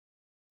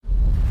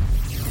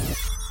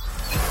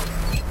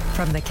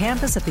from the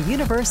campus of the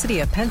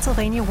University of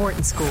Pennsylvania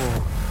Wharton School.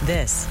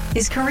 This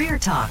is Career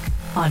Talk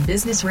on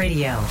Business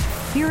Radio.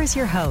 Here is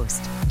your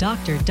host,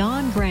 Dr.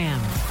 Don Graham.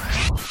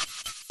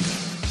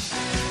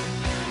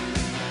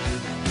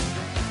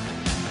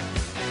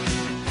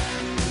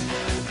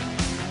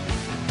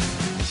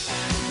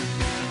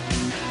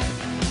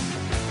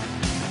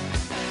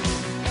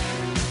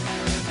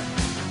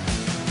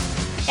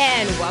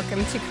 And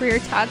welcome to Career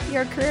Talk,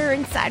 your career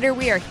insider.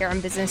 We are here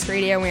on Business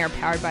Radio, and we are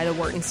powered by the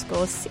Wharton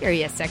School,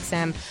 Sirius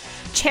XM,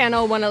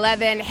 Channel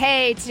 111.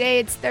 Hey, today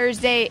it's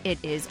Thursday. It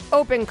is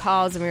open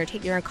calls, and we are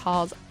taking your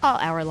calls all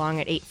hour long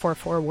at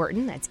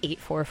 844-WHARTON. That's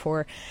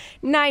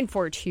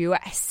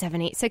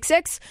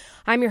 844-942-7866.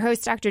 I'm your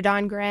host, Dr.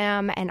 Don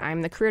Graham, and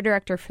I'm the career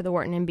director for the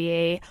Wharton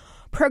MBA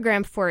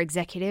program for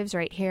executives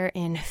right here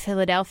in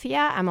Philadelphia.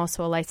 I'm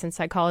also a licensed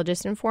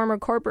psychologist and former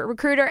corporate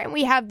recruiter, and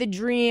we have the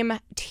dream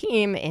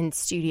team in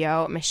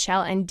studio,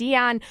 Michelle and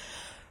Dion,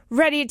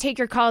 ready to take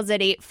your calls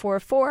at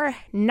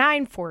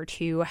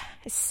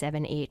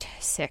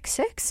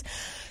 844-942-7866.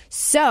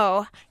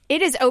 So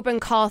it is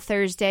open call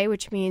Thursday,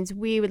 which means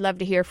we would love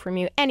to hear from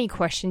you. Any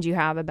questions you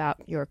have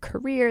about your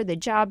career, the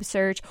job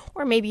search,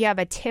 or maybe you have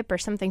a tip or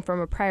something from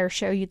a prior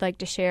show you'd like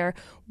to share,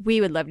 we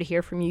would love to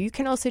hear from you. You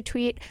can also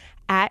tweet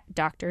at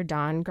Dr.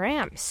 Don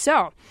Graham.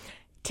 So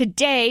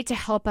today, to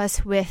help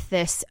us with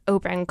this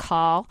open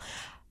call,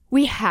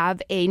 we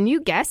have a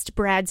new guest,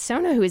 Brad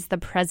Sona, who is the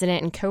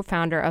president and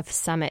co-founder of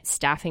Summit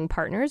Staffing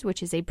Partners,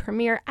 which is a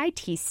premier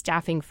IT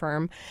staffing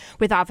firm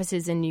with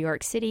offices in New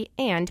York City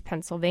and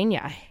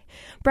Pennsylvania.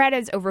 Brad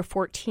has over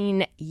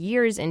 14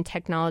 years in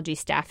technology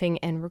staffing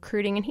and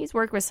recruiting, and he's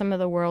worked with some of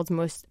the world's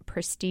most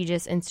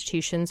prestigious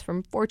institutions,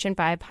 from Fortune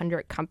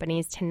 500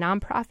 companies to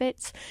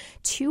nonprofits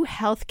to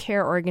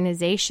healthcare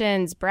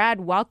organizations. Brad,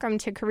 welcome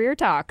to Career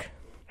Talk.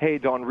 Hey,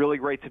 Dawn, really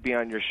great to be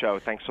on your show.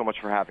 Thanks so much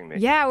for having me.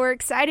 Yeah, we're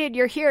excited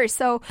you're here.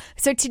 So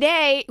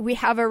today we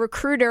have a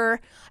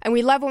recruiter, and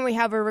we love when we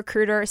have a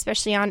recruiter,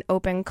 especially on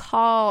Open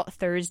Call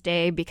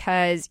Thursday,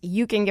 because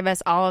you can give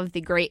us all of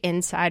the great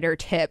insider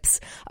tips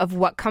of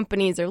what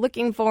companies are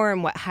looking for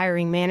and what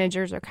hiring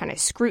managers are kind of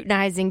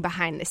scrutinizing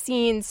behind the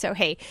scenes. So,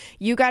 hey,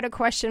 you got a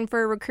question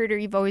for a recruiter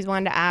you've always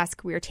wanted to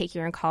ask. We are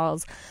taking your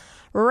calls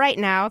right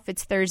now. If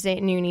it's Thursday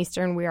at noon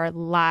Eastern, we are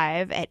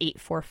live at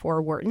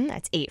 844-WHARTON.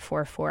 That's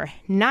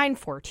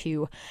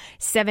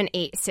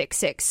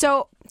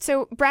 844-942-7866.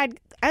 So Brad,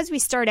 as we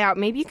start out,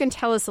 maybe you can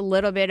tell us a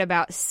little bit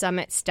about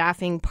Summit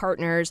Staffing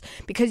Partners,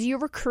 because you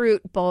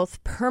recruit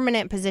both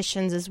permanent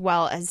positions as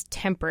well as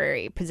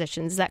temporary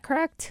positions. Is that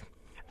correct?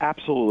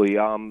 Absolutely.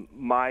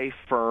 My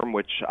firm,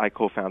 which I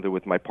co-founded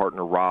with my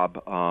partner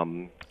Rob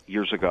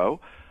years ago,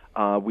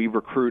 we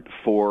recruit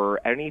for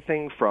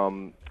anything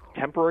from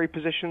temporary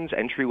positions,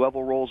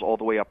 entry-level roles, all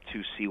the way up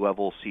to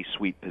C-level,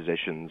 C-suite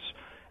positions.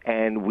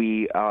 And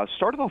we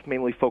started off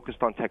mainly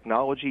focused on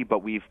technology,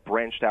 but we've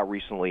branched out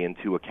recently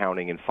into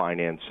accounting and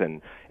finance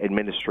and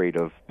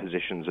administrative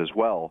positions as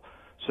well.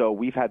 So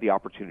we've had the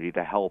opportunity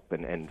to help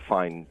and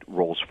find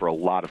roles for a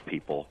lot of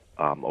people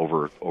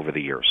over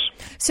the years.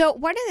 So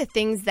one of the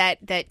things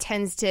that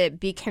tends to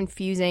be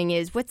confusing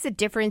is, what's the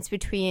difference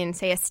between,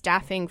 say, a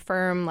staffing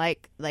firm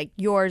like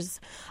yours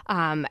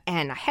and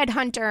a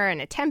headhunter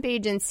and a temp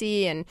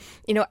agency, and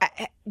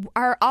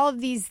are all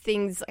of these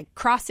things like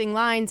crossing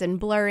lines and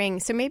blurring?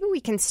 So maybe we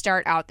can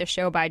start out the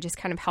show by just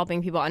kind of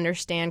helping people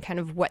understand kind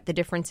of what the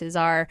differences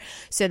are,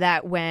 so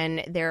that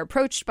when they're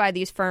approached by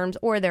these firms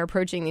or they're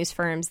approaching these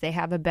firms, they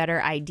have a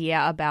better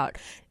idea about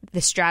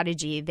the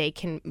strategy they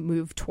can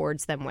move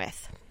towards them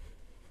with.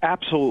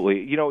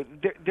 Absolutely.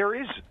 There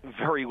is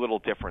very little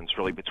difference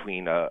really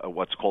between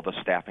what's called a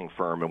staffing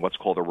firm and what's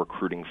called a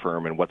recruiting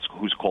firm and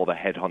who's called a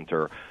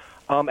headhunter.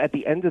 At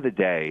the end of the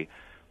day,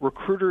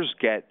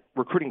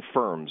 recruiting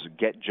firms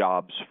get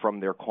jobs from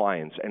their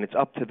clients, and it's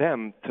up to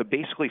them to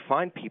basically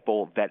find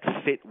people that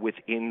fit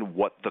within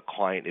what the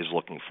client is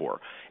looking for.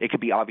 It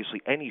could be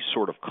obviously any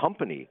sort of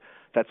company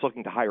that's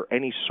looking to hire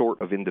any sort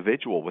of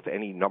individual with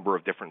any number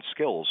of different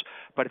skills.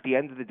 But at the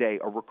end of the day,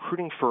 a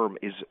recruiting firm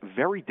is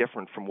very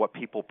different from what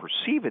people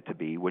perceive it to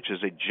be, which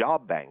is a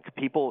job bank.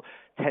 People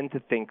tend to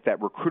think that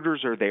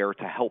recruiters are there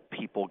to help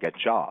people get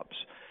jobs.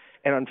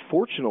 And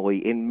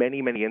unfortunately, in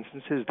many, many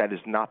instances, that is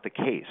not the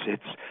case.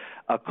 It's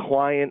a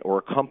client or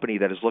a company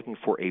that is looking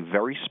for a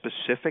very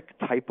specific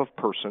type of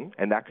person,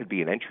 and that could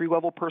be an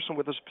entry-level person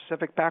with a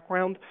specific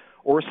background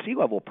or a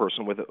C-level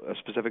person with a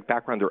specific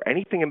background, or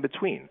anything in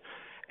between.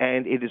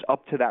 And it is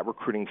up to that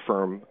recruiting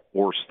firm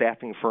or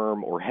staffing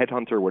firm or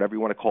headhunter, whatever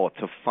you want to call it,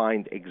 to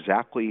find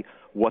exactly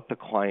what the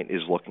client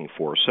is looking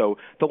for. So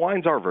the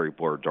lines are very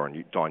blurred,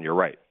 Dawn, you're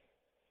right.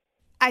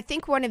 I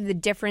think one of the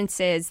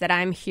differences that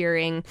I'm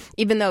hearing,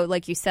 even though,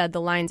 like you said, the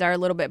lines are a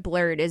little bit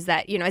blurred, is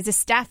that, as a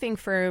staffing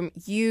firm,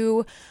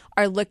 you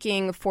are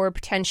looking for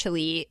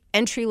potentially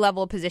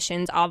entry-level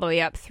positions all the way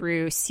up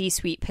through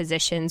C-suite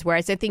positions,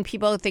 whereas I think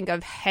people think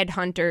of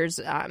headhunters,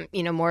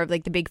 more of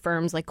like the big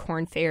firms like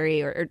Korn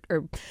Ferry or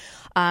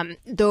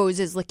those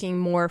as looking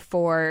more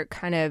for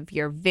kind of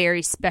your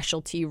very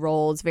specialty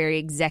roles, very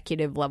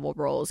executive level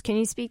roles. Can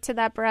you speak to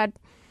that, Brad?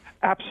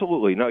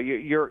 Absolutely. No,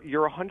 you're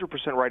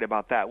 100% right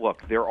about that.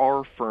 Look, there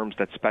are firms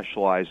that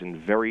specialize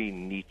in very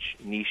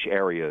niche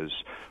areas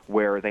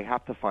where they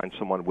have to find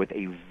someone with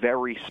a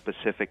very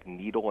specific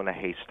needle in a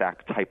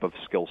haystack type of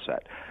skill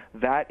set.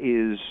 That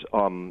is,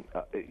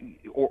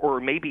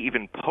 or maybe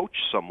even poach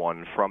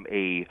someone from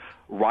a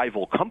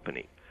rival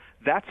company.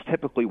 That's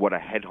typically what a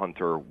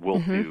headhunter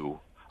will do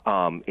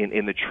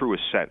in the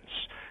truest sense.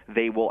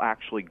 They will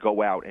actually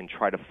go out and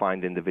try to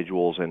find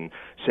individuals and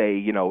say,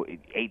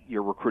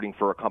 you're recruiting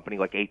for a company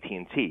like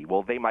AT&T.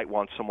 Well, they might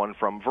want someone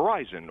from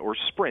Verizon or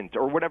Sprint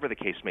or whatever the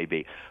case may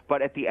be.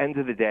 But at the end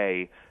of the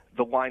day,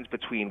 the lines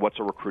between what's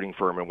a recruiting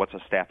firm and what's a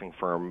staffing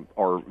firm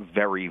are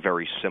very,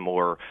 very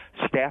similar.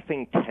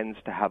 Staffing tends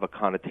to have a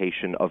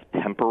connotation of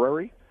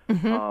temporary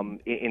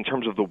in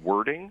terms of the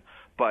wording,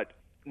 but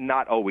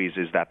not always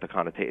is that the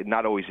connotation.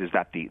 Not always is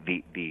that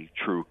the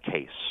true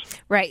case.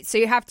 Right. So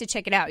you have to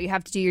check it out. You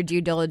have to do your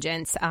due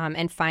diligence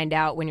and find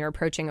out when you're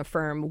approaching a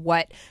firm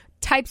what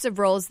types of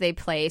roles they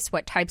place,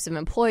 what types of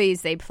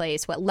employees they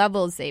place, what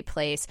levels they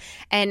place,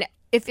 and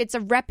if it's a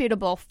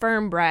reputable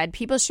firm, Brad,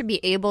 people should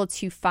be able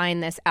to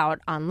find this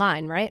out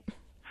online, right?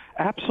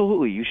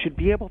 Absolutely. You should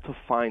be able to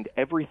find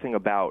everything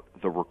about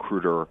the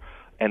recruiter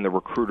and the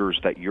recruiters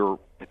that you're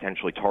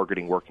potentially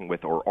targeting working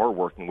with or are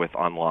working with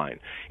online.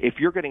 If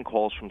you're getting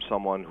calls from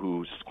someone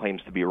who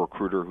claims to be a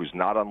recruiter who's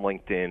not on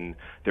LinkedIn,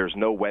 there's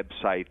no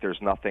website, there's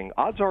nothing,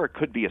 odds are it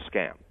could be a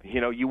scam.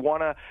 You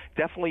want to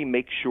definitely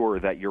make sure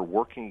that you're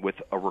working with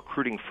a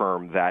recruiting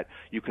firm that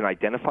you can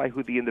identify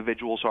who the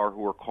individuals are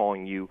who are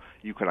calling you,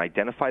 you can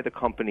identify the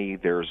company,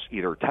 there's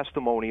either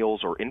testimonials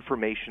or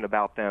information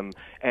about them,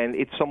 and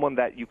it's someone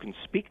that you can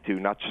speak to,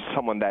 not just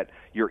someone that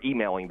you're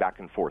emailing back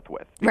and forth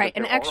with. Right,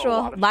 an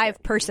actual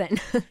live person.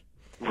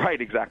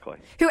 Right, exactly.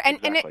 And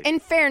in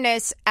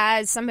fairness,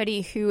 as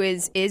somebody who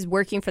is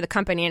working for the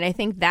company, and I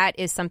think that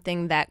is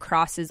something that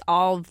crosses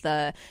all of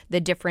the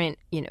different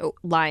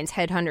lines,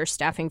 headhunters,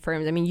 staffing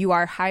firms. I mean, you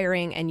are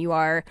hiring and you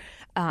are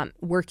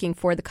working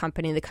for the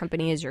company. The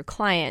company is your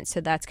client,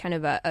 so that's kind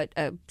of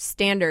a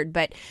standard.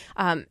 But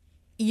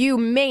you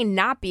may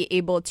not be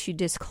able to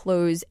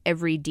disclose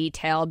every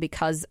detail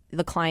because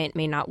the client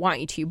may not want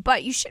you to,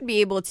 but you should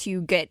be able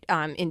to get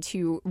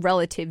into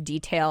relative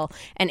detail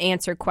and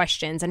answer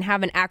questions and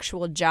have an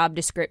actual job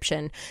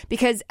description.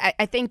 Because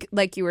I think,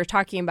 like you were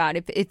talking about,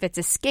 if it's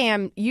a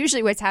scam,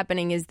 usually what's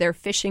happening is they're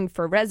fishing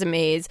for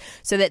resumes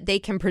so that they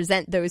can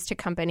present those to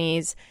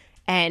companies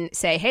and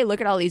say, hey,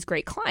 look at all these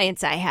great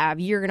clients I have.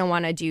 You're going to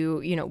want to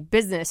do,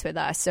 business with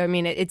us. So, I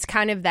mean, it's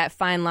kind of that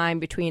fine line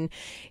between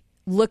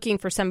looking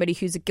for somebody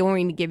who's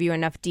going to give you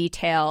enough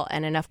detail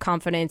and enough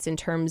confidence in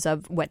terms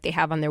of what they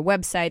have on their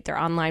website, their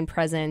online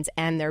presence,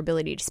 and their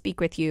ability to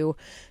speak with you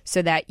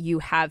so that you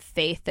have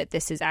faith that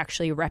this is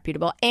actually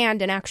reputable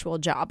and an actual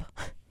job.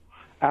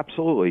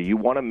 Absolutely. You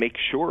want to make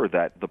sure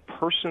that the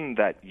person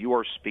that you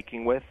are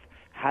speaking with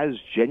has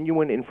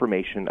genuine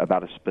information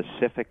about a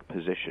specific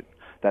position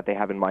that they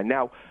have in mind.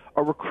 Now,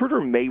 a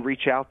recruiter may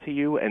reach out to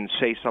you and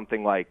say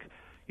something like,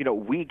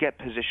 we get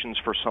positions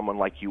for someone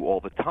like you all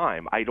the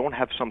time. I don't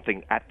have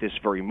something at this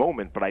very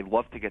moment, but I'd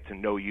love to get to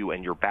know you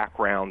and your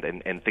background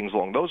and things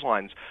along those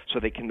lines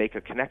so they can make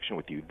a connection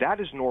with you. That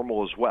is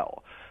normal as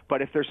well.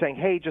 But if they're saying,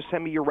 hey, just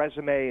send me your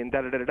resume and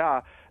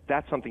da-da-da-da-da,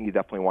 that's something you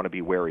definitely want to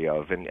be wary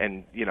of.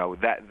 And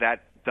that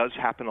does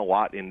happen a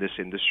lot in this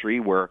industry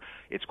where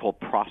it's called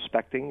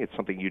prospecting. It's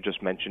something you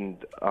just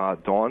mentioned,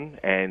 Dawn,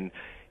 and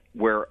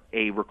where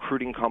a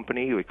recruiting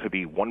company, it could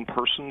be one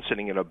person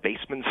sitting in a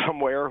basement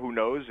somewhere, who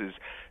knows, is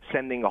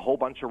sending a whole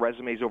bunch of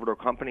resumes over to a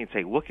company and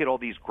say, look at all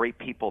these great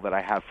people that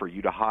I have for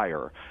you to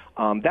hire.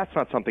 That's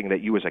not something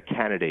that you as a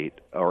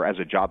candidate or as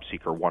a job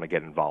seeker want to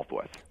get involved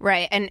with.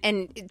 Right.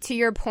 And to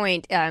your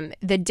point,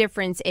 the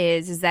difference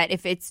is that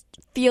if it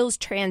feels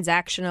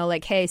transactional,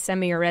 like, hey,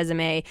 send me your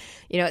resume,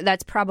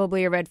 that's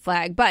probably a red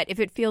flag. But if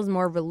it feels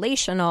more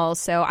relational,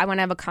 so I want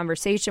to have a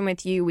conversation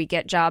with you, we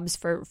get jobs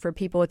for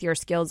people with your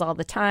skills all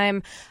the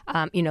time,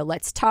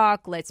 let's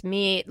talk, let's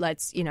meet,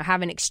 let's,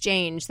 have an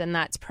exchange, then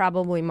that's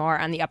probably more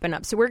on the up and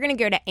up. So we're going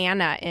to go to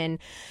Anna in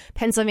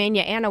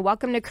Pennsylvania. Anna,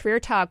 welcome to Career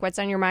Talk. What's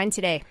on your mind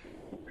today?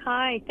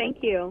 Hi,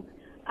 thank you.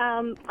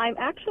 I'm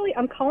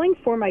calling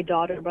for my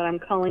daughter, but I'm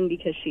calling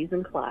because she's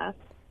in class.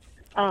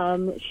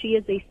 She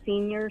is a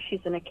senior.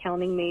 She's an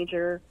accounting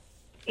major,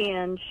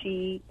 and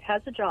she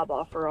has a job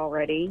offer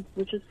already,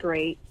 which is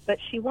great, but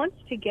she wants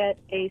to get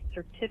a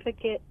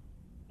certificate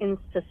in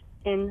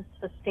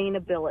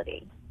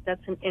sustainability.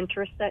 That's an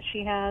interest that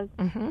she has.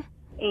 Mm-hmm.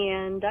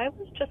 And I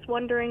was just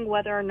wondering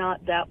whether or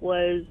not that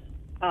was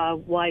a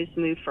wise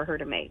move for her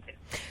to make.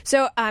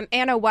 So,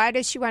 Anna, why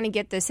does she want to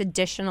get this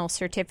additional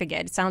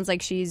certificate? It sounds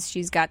like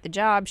she's got the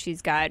job.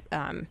 She's got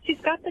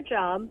the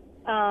job.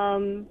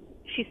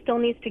 She still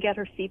needs to get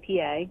her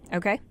CPA.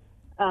 Okay.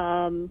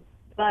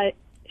 But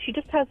she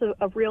just has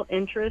a real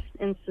interest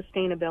in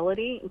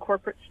sustainability, in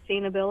corporate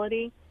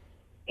sustainability.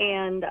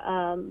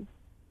 And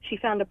she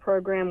found a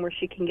program where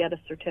she can get a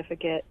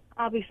certificate.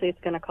 Obviously, it's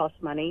going to cost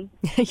money.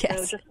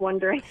 Yes. So just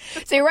wondering.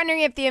 So you're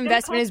wondering if the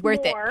investment is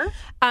worth it.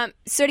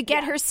 So to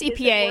get her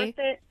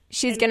CPA,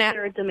 she's And going is to...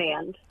 there a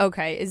demand?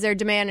 Okay. Is there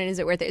demand and is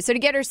it worth it? So to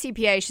get her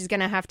CPA, she's going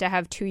to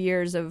have 2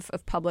 years of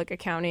public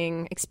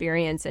accounting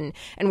experience and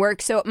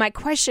work. So my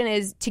question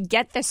is, to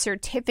get the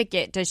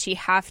certificate, does she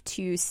have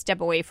to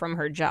step away from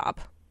her job?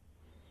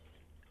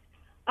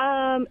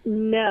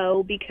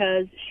 No,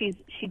 because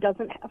she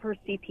doesn't have her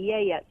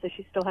CPA yet, so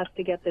she still has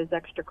to get those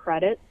extra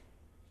credits.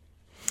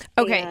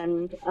 Okay.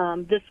 And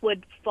this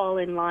would fall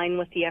in line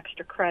with the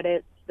extra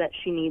credits that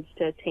she needs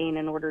to attain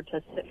in order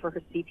to sit for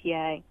her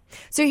CPA.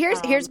 So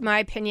here's my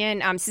opinion.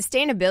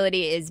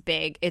 Sustainability is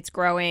big. It's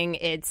growing.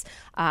 It's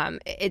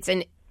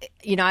an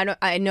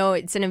I know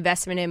it's an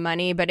investment in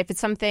money, but if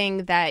it's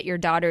something that your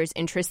daughter is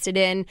interested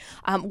in,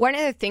 one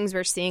of the things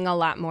we're seeing a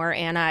lot more,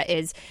 Anna,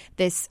 is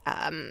this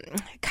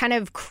kind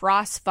of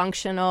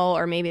cross-functional,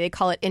 or maybe they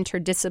call it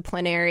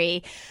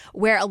interdisciplinary,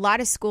 where a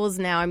lot of schools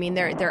now, I mean,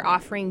 they're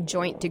offering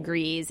joint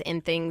degrees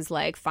in things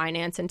like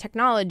finance and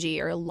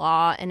technology, or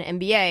law and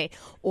MBA,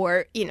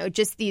 or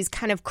just these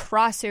kind of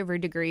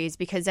crossover degrees.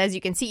 Because as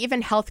you can see,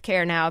 even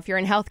healthcare now, if you're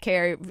in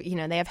healthcare,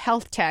 they have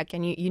health tech,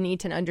 and you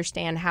need to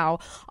understand how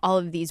all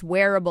of these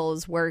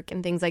wearables work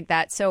and things like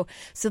that. So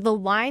the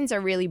lines are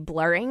really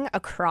blurring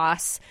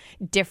across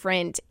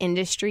different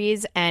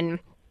industries, and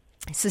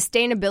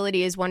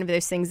sustainability is one of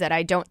those things that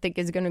I don't think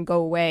is going to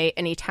go away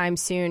anytime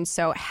soon.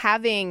 So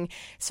having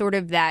sort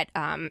of that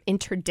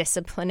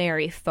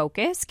interdisciplinary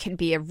focus can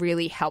be a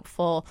really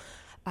helpful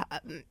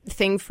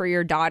thing for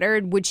your daughter.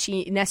 Would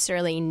she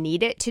necessarily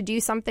need it to do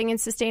something in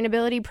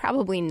sustainability?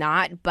 Probably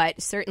not.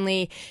 But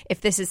certainly if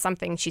this is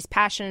something she's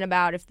passionate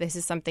about, if this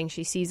is something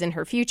she sees in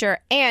her future,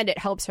 and it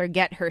helps her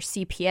get her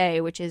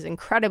CPA, which is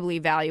incredibly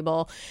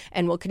valuable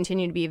and will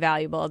continue to be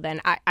valuable,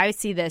 then I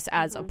see this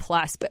as a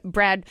plus. But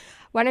Brad,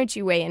 why don't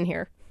you weigh in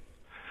here?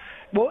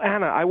 Well,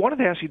 Anna, I wanted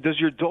to ask you, does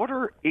your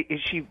daughter, is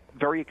she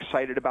very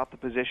excited about the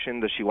position?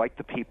 Does she like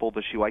the people?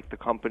 Does she like the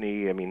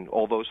company? I mean,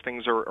 all those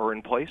things are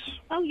in place?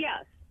 Oh,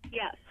 yes.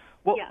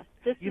 Well, yes.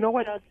 This you know is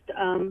what? just,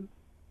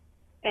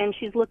 and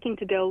she's looking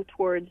to go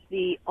towards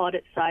the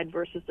audit side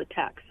versus the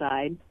tax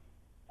side.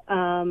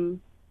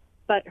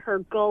 But her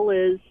goal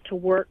is to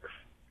work,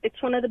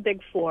 it's one of the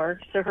big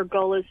four, so her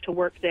goal is to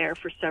work there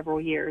for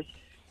several years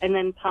and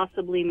then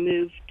possibly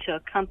move to a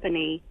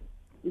company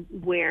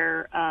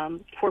where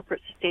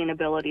corporate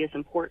sustainability is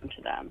important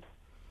to them.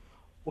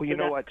 Well, you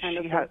know what?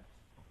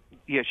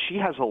 She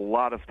has a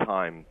lot of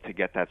time to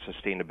get that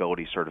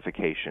sustainability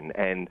certification,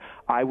 and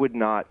I would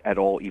not at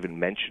all even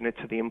mention it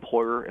to the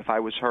employer if I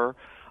was her.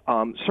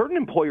 Certain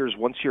employers,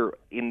 once you're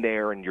in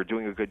there and you're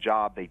doing a good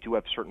job, they do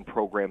have certain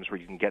programs where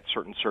you can get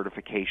certain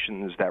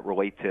certifications that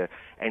relate to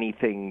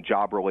anything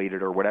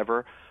job-related or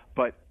whatever.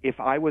 But if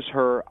I was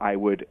her, I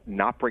would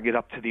not bring it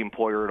up to the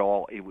employer at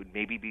all. It would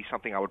maybe be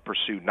something I would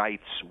pursue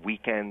nights,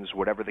 weekends,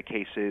 whatever the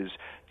case is.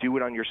 Do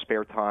it on your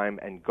spare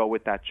time and go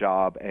with that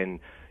job. And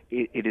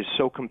it is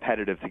so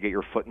competitive to get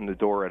your foot in the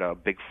door at a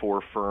Big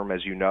Four firm,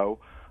 as you know.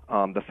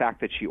 The fact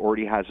that she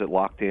already has it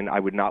locked in, I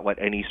would not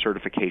let any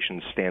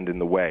certifications stand in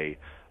the way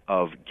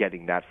of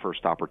getting that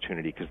first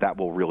opportunity, because that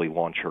will really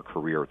launch her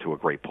career to a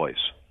great place.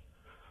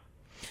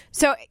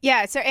 So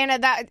Anna,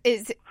 that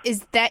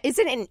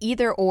isn't an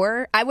either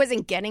or? I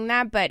wasn't getting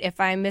that, but if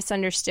I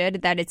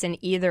misunderstood that it's an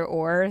either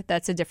or,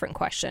 that's a different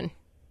question.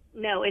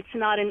 No, it's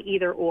not an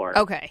either or.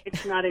 Okay.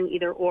 It's not an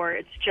either or.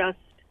 It's just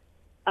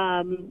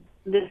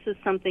this is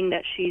something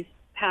that she's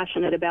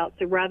passionate about.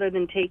 So rather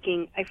than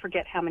taking, I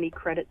forget how many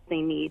credits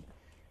they need,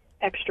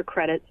 extra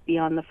credits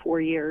beyond the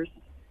 4 years,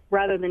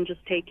 rather than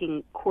just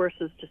taking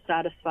courses to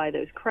satisfy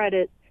those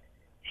credits,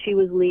 she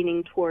was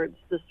leaning towards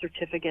the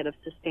certificate of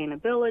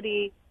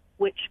sustainability,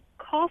 which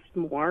cost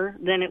more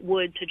than it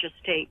would to just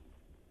take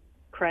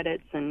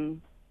credits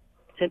in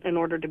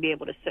order to be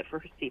able to sit for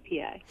her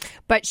CPA.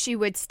 But she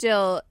would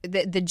still,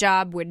 the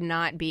job would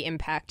not be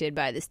impacted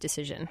by this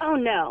decision. Oh,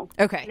 no.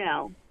 Okay.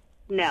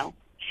 No.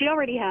 She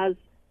already has,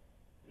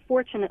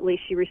 fortunately,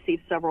 she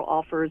received several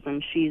offers,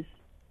 and she's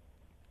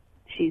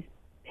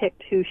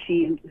picked who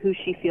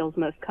she feels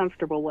most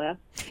comfortable with.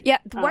 Yeah,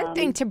 one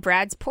thing to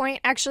Brad's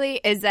point,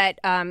 actually, is that,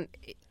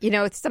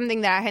 it's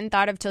something that I hadn't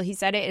thought of till he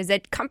said it, is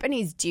that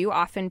companies do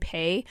often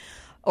pay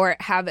or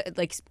have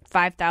like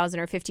 $5,000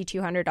 or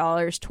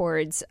 $5,200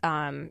 towards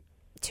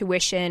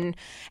tuition.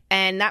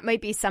 And that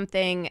might be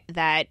something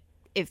that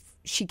if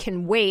she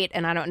can wait,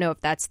 and I don't know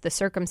if that's the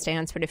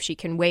circumstance, but if she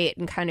can wait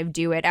and kind of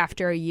do it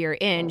after a year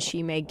in,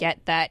 she may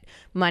get that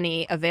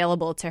money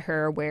available to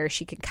her where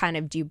she could kind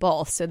of do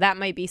both. So that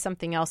might be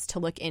something else to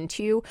look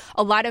into.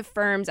 A lot of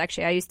firms,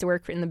 actually, I used to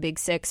work in the Big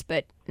Six,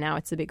 but now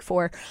it's the Big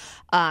Four.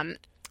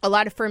 A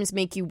lot of firms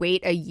make you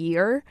wait a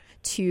year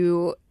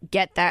to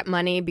get that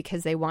money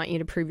because they want you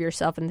to prove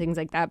yourself and things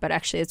like that. But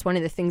actually, it's one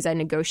of the things I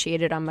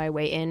negotiated on my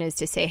way in, is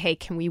to say, hey,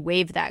 can we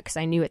waive that? Because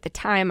I knew at the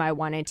time I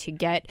wanted to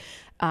get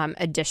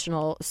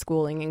additional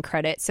schooling and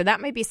credit. So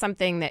that might be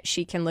something that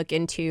she can look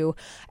into,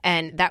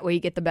 and that way you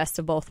get the best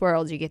of both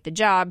worlds. You get the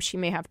job. She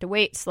may have to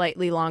wait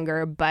slightly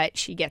longer, but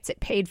she gets it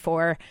paid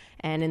for,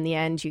 and in the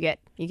end, you get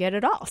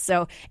it all.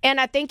 So,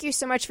 Anna, thank you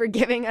so much for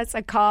giving us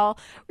a call.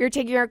 We're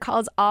taking your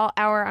calls all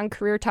hour on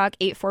Career Talk,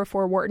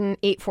 844-WHARTON,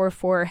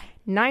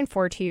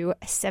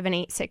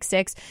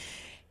 844-942-7866.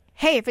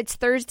 Hey, if it's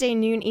Thursday,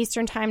 noon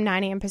Eastern Time,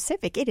 9 a.m.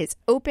 Pacific, it is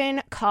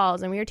open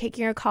calls, and we are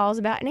taking your calls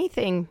about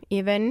anything,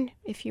 even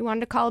if you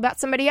wanted to call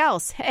about somebody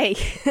else. Hey,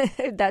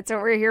 that's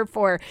what we're here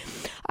for.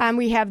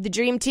 We have the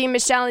Dream Team,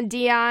 Michelle and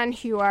Dion,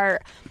 who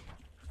are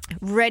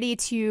ready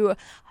to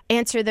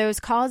answer those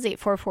calls,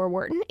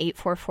 844-WHARTON,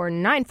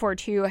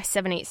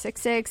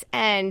 844-942-7866.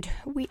 And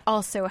we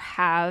also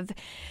have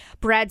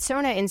Brad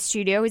Sona in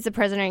studio. He's the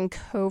president and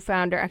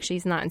co-founder. Actually,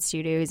 he's not in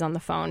studio. He's on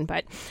the phone,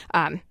 but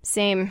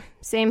same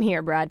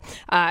here, Brad.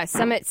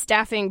 Summit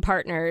Staffing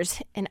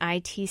Partners, an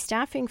IT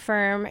staffing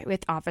firm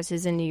with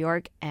offices in New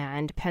York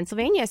and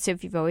Pennsylvania. So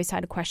if you've always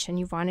had a question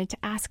you've wanted to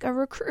ask a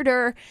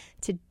recruiter,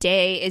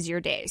 today is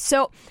your day.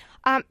 So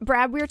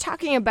Brad, we were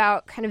talking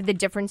about kind of the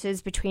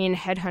differences between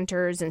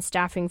headhunters and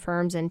staffing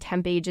firms and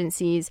temp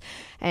agencies,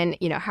 and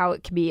how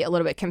it can be a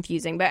little bit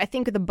confusing. But I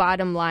think the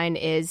bottom line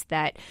is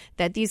that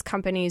these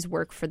companies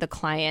work for the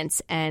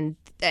clients, and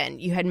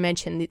you had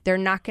mentioned that they're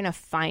not going to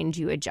find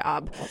you a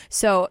job.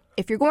 So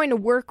if you're going to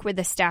work with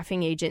a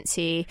staffing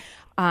agency,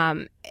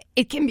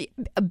 it can be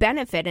a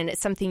benefit, and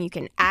it's something you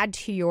can add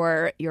to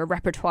your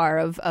repertoire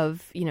of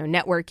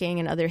networking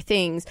and other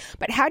things.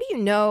 But how do you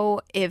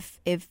know if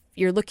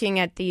you're looking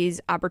at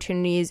these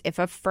opportunities, if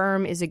a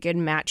firm is a good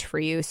match for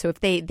you? So if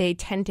they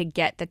tend to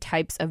get the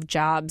types of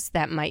jobs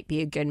that might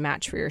be a good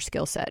match for your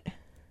skill set?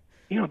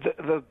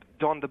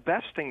 Dawn, the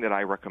best thing that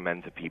I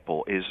recommend to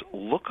people is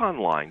look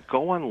online,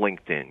 go on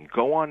LinkedIn,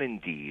 go on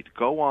Indeed,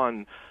 go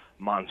on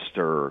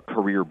Monster,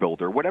 Career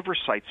Builder, whatever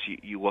sites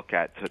you look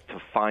at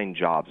to find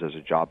jobs as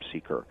a job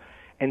seeker,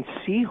 and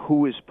see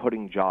who is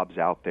putting jobs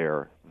out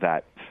there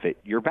that fit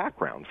your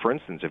background. For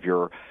instance, if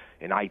you're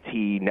an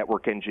IT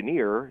network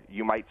engineer,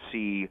 you might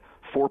see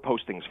 4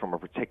 postings from a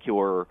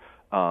particular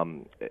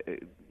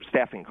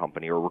staffing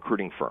company or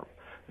recruiting firm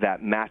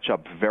that match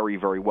up very,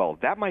 very well.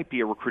 That might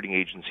be a recruiting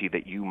agency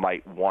that you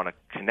might want to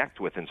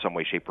connect with in some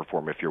way, shape, or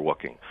form if you're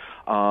looking.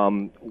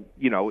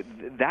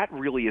 That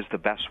really is the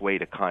best way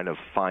to kind of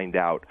find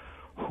out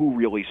who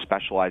really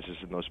specializes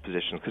in those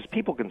positions, because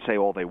people can say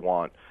all they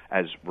want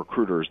as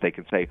recruiters. They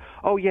can say,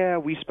 oh, yeah,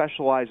 we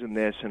specialize in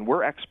this, and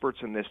we're experts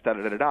in this,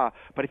 da-da-da-da-da.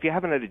 But if you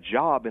haven't had a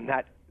job in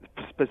that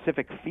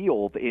specific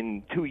field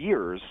in 2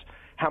 years,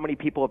 how many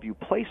people have you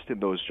placed in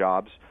those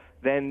jobs?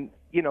 Then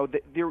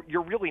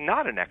you're really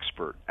not an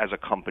expert as a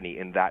company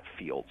in that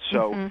field.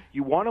 So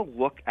you want to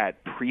look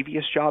at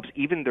previous jobs.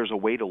 Even there's a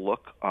way to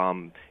look,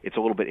 it's a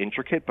little bit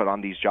intricate, but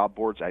on these job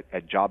boards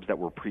at jobs that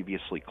were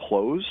previously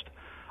closed.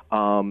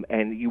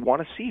 And you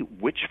want to see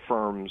which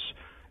firms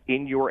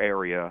in your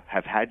area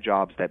have had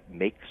jobs that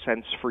make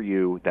sense for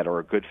you, that are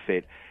a good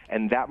fit,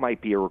 and that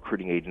might be a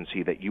recruiting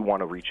agency that you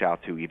want to reach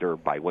out to either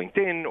by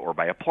LinkedIn or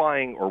by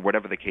applying or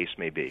whatever the case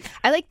may be.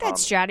 I like that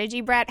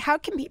strategy, Brad. How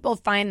can people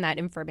find that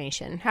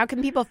information? How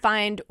can people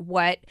find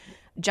what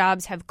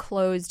jobs have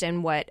closed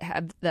and what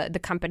have the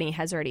company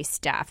has already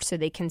staffed so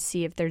they can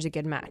see if there's a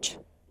good match?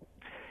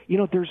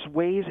 There's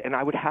ways, and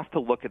I would have to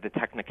look at the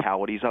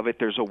technicalities of it.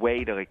 There's a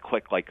way to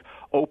click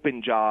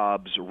open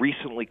jobs,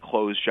 recently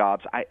closed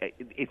jobs.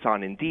 It's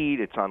on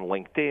Indeed, it's on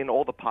LinkedIn,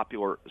 all the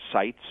popular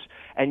sites.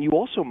 And you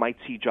also might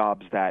see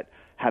jobs that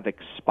have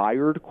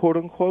expired, quote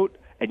unquote,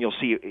 and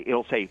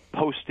it'll say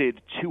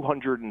posted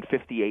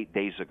 258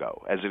 days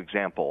ago as an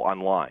example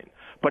online,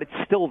 but it's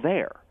still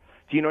there.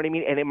 Do you know what I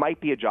mean? And it might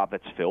be a job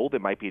that's filled.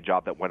 It might be a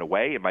job that went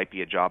away. It might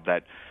be a job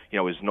that,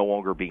 is no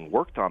longer being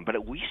worked on. But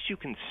at least you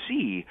can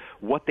see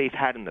what they've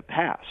had in the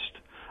past.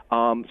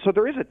 So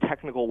there is a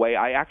technical way.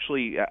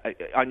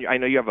 I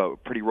know you have a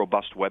pretty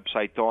robust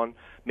website, Dawn.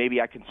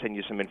 Maybe I can send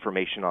you some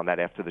information on that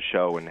after the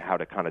show and how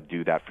to kind of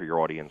do that for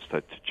your audience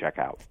to check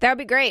out. That would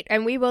be great.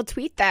 And we will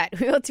tweet that.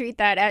 We will tweet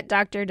that at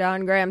Dr.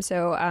 Dawn Graham.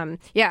 So,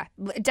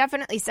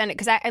 definitely send it,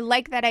 because I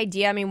like that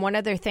idea. I mean, one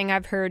other thing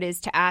I've heard is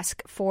to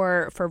ask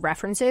for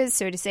references.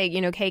 So to say,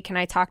 hey, can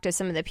I talk to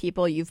some of the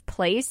people you've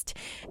placed?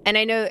 And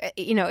I know,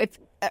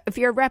 if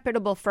you're a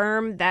reputable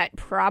firm, that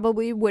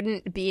probably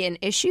wouldn't be an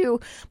issue,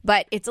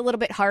 but it's a little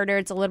bit harder.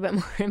 It's a little bit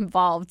more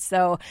involved.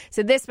 So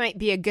this might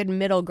be a good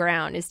middle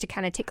ground, is to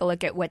kind of take a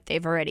look at what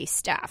they've already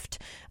staffed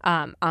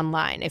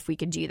online, if we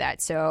could do that.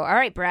 So, all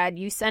right, Brad,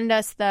 you send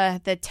us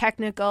the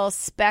technical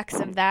specs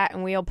of that,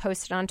 and we'll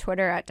post it on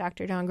Twitter at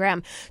Dr. Dawn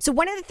Graham. So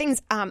one of the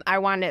things I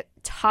want to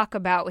talk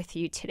about with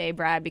you today,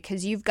 Brad,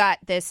 because you've got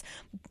this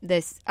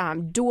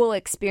dual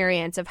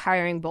experience of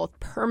hiring both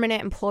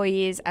permanent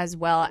employees as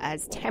well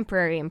as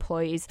temporary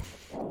employees.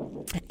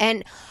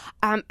 And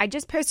I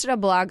just posted a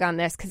blog on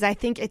this because I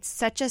think it's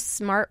such a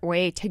smart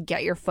way to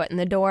get your foot in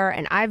the door.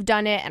 And I've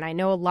done it, and I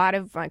know a lot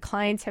of my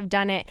clients have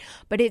done it,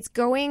 but it's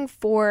going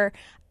for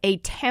a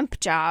temp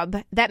job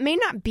that may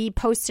not be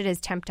posted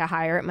as temp to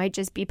hire. It might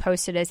just be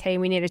posted as, hey,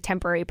 we need a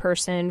temporary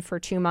person for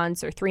 2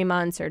 months or 3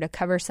 months, or to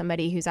cover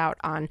somebody who's out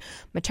on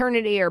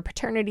maternity or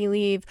paternity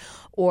leave,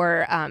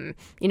 or,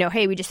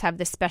 hey, we just have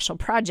this special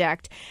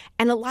project.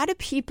 And a lot of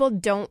people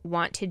don't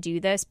want to do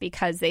this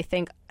because they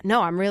think,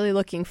 no, I'm really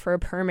looking for a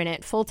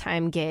permanent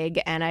full-time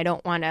gig, and I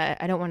don't want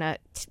to,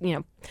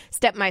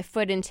 step my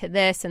foot into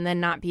this and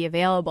then not be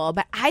available.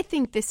 But I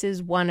think this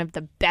is one of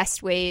the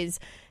best ways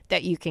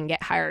that you can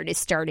get hired, is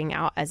starting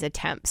out as a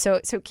temp. So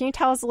can you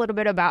tell us a little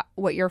bit about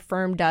what your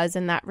firm does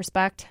in that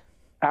respect?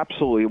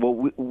 Absolutely.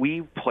 Well,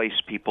 we place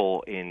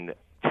people in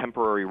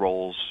temporary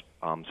roles.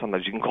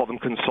 Sometimes you can call them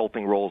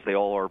consulting roles. They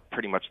all are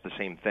pretty much the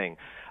same thing.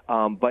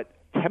 But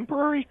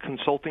temporary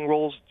consulting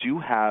roles do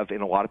have,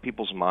 in a lot of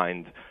people's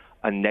mind,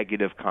 a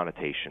negative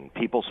connotation.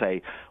 People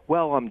say,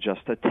 well, I'm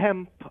just a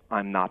temp.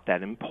 I'm not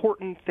that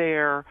important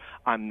there.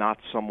 I'm not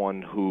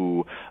someone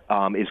who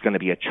is going to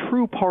be a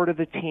true part of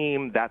the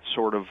team. That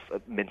sort of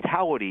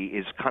mentality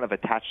is kind of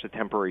attached to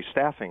temporary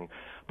staffing.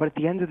 But at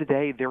the end of the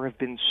day, there have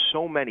been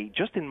so many,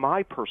 just in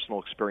my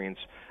personal experience,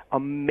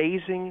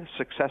 amazing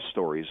success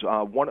stories.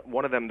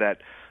 One of them that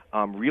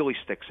really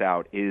sticks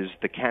out is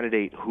the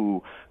candidate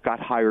who got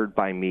hired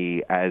by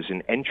me as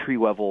an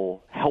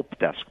entry-level help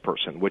desk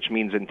person, which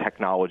means in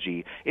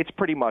technology, it's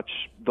pretty much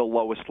the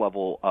lowest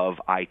level of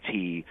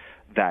IT,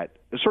 that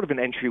sort of an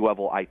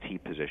entry-level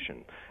IT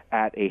position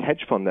at a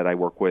hedge fund that I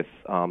work with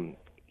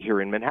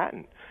here in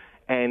Manhattan.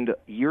 And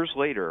years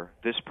later,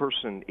 this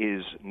person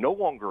is no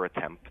longer a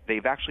temp.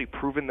 They've actually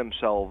proven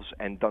themselves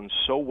and done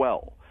so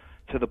well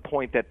to the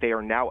point that they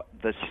are now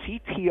the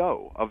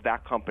CTO of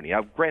that company.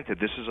 Now, granted,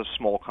 this is a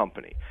small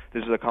company.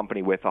 This is a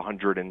company with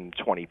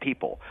 120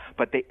 people.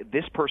 But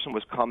this person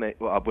was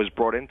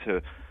brought in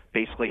to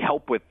basically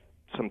help with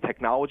some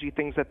technology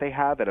things that they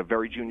have at a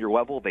very junior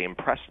level. They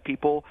impressed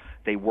people.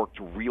 They worked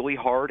really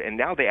hard. And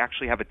now they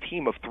actually have a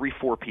team of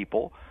 3-4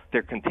 people.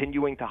 They're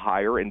continuing to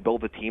hire and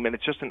build a team, and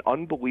it's just an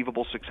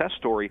unbelievable success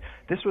story.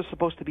 This was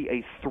supposed to be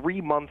a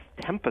 3-month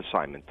temp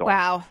assignment, Dawn,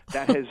 wow,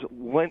 that has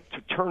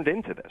turned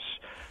into this.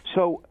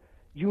 So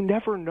you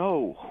never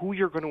know who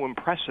you're going to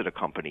impress at a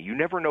company. You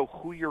never know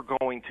who you're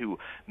going to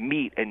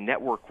meet and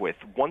network with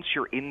once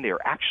you're in there,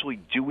 actually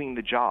doing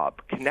the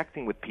job,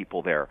 connecting with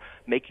people there,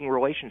 making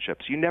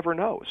relationships. You never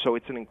know. So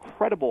it's an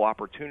incredible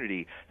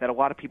opportunity that a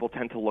lot of people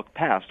tend to look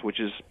past, which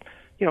is,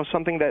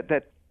 something that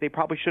they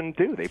probably shouldn't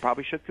do. They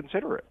probably should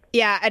consider it.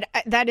 Yeah,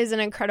 that is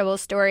an incredible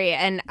story,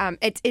 and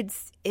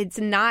it's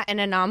not an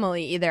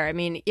anomaly either. I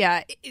mean,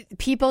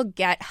 people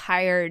get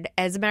hired.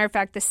 As a matter of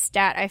fact, the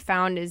stat I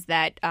found is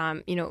that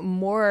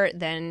more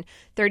than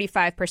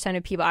 35%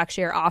 of people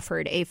actually are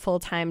offered a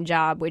full-time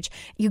job, which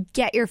you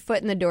get your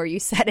foot in the door. You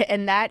said it,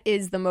 and that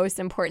is the most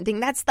important thing.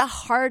 That's the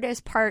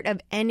hardest part of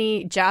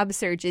any job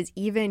search, is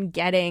even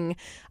getting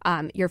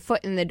your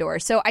foot in the door.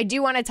 So I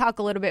do want to talk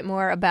a little bit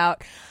more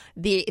about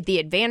the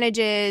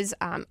advantages.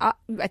 I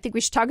think we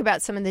should talk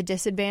about some of the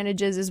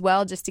disadvantages as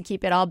well, just to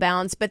keep it all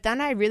balanced. But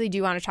then I really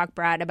do want to talk,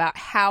 Brad, about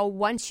how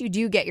once you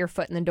do get your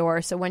foot in the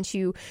door, so once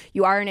you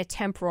are in a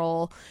temp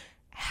role,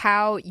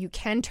 how you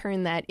can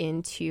turn that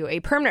into a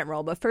permanent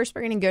role. But first,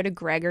 we're going to go to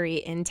Gregory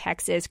in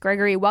Texas.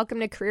 Gregory, welcome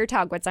to Career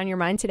Talk. What's on your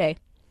mind today?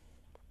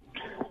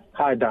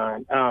 Hi,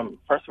 Don.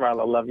 First of all,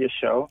 I love your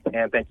show,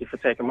 and thank you for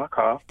taking my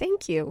call.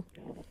 Thank you.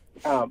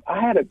 I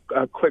had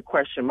a quick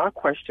question. My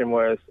question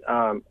was,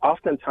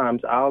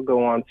 oftentimes I'll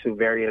go on to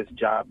various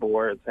job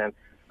boards and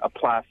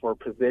apply for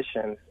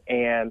positions,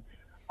 and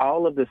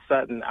all of a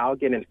sudden I'll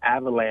get an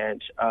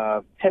avalanche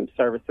of temp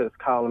services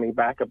calling me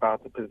back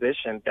about the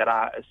position that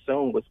I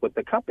assumed was with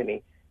the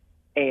company.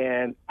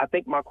 And I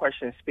think my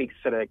question speaks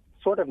to the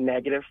sort of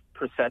negative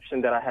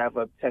perception that I have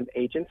of temp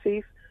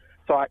agencies.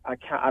 So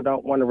I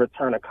don't want to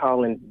return a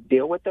call and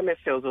deal with them. It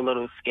feels a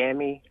little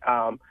scammy.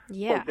 For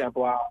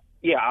example,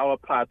 I'll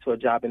apply to a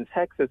job in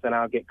Texas, and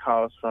I'll get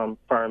calls from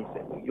firms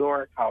in New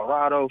York,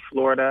 Colorado,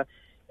 Florida,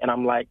 and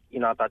I'm like,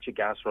 I thought you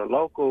guys were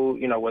local.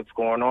 What's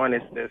going on?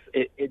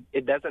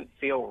 It doesn't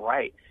feel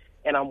right.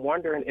 And I'm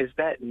wondering, is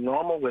that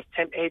normal with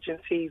temp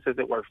agencies? Is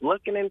it worth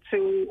looking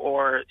into,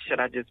 or should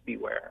I just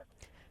beware?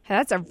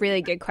 That's a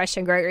really good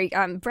question, Gregory.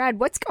 Brad,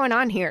 what's going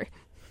on here?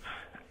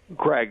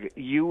 Greg,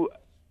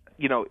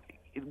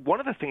 one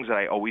of the things that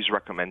I always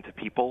recommend to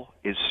people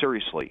is,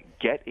 seriously,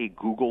 get a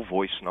Google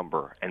Voice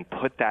number and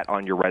put that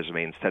on your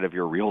resume instead of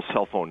your real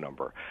cell phone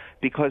number,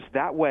 because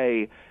that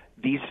way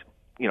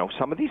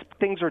some of these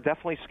things are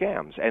definitely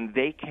scams, and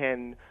they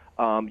can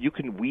you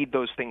can weed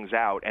those things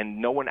out,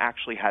 and no one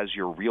actually has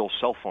your real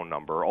cell phone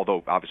number,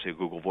 although obviously a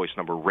Google Voice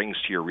number rings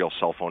to your real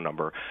cell phone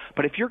number.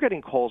 But if you're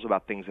getting calls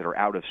about things that are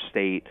out of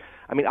state,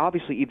 I mean,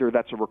 obviously either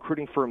that's a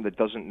recruiting firm that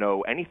doesn't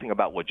know anything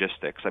about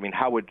logistics. I mean,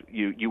 how would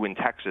you in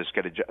Texas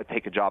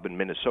take a job in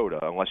Minnesota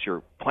unless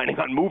you're planning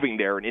on moving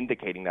there and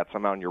indicating that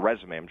somehow on your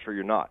resume? I'm sure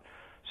you're not.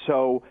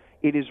 So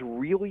it is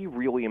really,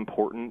 really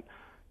important,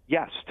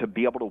 yes, to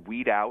be able to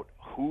weed out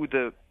who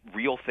the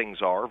real things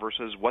are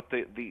versus what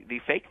the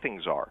fake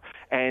things are.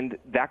 And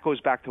that goes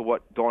back to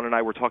what Dawn and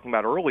I were talking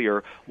about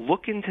earlier.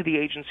 Look into the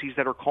agencies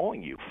that are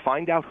calling you.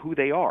 Find out who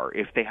they are.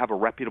 If they have a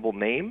reputable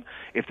name,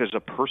 if there's a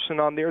person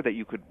on there that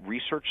you could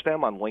research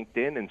them on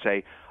LinkedIn and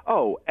say,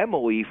 oh,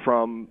 Emily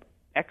from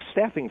X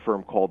staffing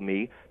firm called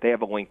me. They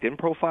have a LinkedIn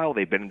profile.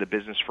 They've been in the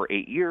business for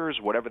 8 years,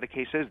 whatever the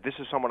case is. This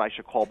is someone I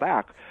should call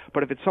back.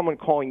 But if it's someone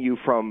calling you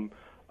from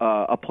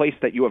a place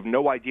that you have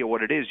no idea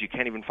what it is, you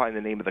can't even find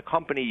the name of the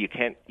company, you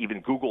can't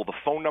even Google the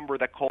phone number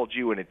that called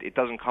you, and it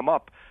doesn't come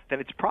up, then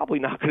it's probably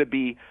not going to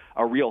be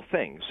a real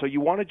thing. So you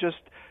want to just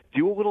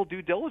do a little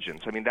due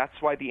diligence. I mean, that's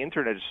why the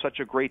Internet is such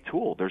a great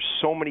tool. There's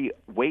so many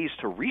ways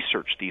to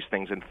research these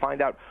things and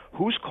find out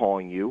who's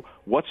calling you,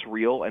 what's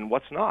real, and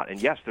what's not.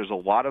 And yes, there's a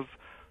lot of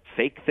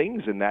fake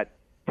things in that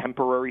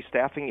temporary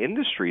staffing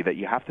industry that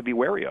you have to be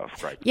wary of,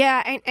 right?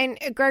 Yeah, and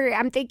Gregory,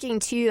 I'm thinking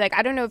too, like,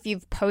 I don't know if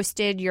you've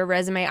posted your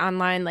resume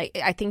online. Like,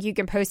 I think you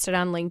can post it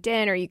on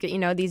LinkedIn, or you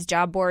could, these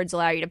job boards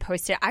allow you to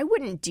post it. I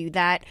wouldn't do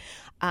that.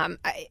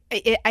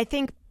 I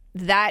think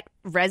that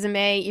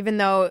resume, even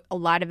though a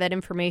lot of that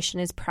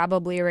information is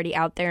probably already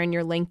out there in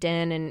your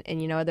LinkedIn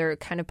and other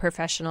kind of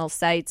professional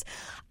sites,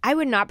 I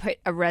would not put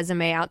a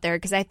resume out there,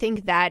 because I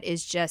think that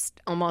is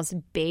just almost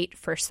bait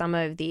for some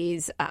of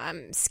these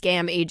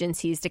scam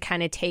agencies to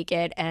kind of take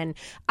it. And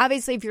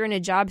obviously, if you're in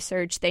a job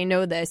search, they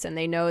know this, and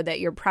they know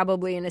that you're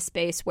probably in a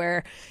space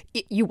where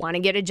you want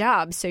to get a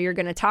job, so you're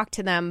going to talk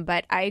to them.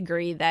 But I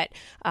agree that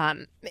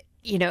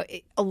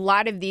a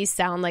lot of these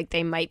sound like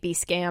they might be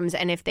scams.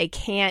 And if they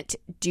can't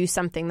do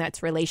something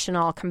that's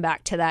relational, I'll come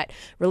back to that.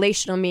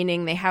 Relational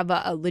meaning they have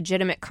a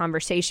legitimate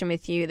conversation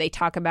with you. They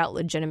talk about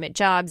legitimate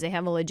jobs. They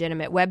have a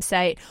legitimate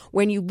website.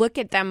 When you look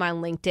at them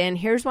on LinkedIn,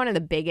 here's one of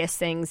the biggest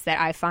things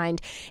that I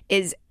find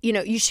is,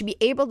 you should be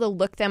able to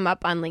look them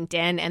up on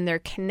LinkedIn, and their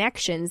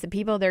connections, the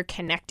people they're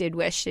connected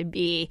with, should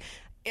be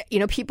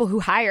people who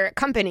hire at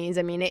companies.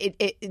 I mean,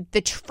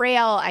 the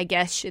trail, I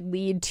guess, should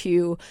lead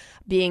to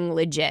being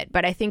legit.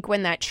 But I think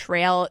when that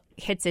trail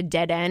hits a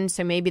dead end,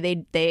 so maybe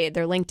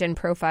their LinkedIn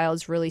profile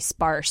is really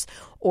sparse,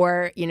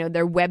 or,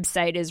 their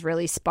website is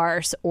really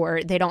sparse,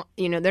 or they don't,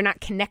 they're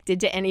not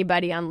connected to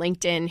anybody on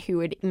LinkedIn who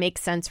would make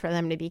sense for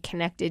them to be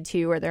connected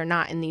to, or they're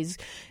not in these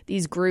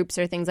groups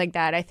or things like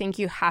that. I think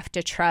you have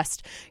to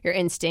trust your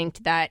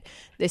instinct that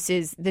this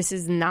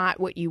is not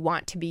what you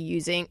want to be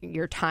using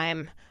your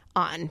time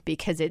on,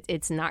 because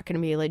it's not going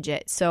to be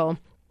legit. So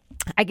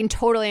I can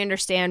totally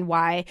understand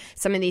why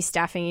some of these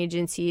staffing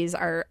agencies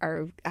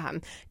are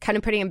kind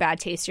of putting a bad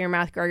taste in your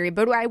mouth, Gregory.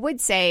 But what I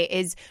would say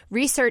is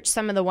research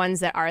some of the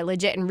ones that are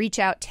legit and reach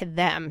out to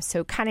them.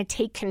 So kind of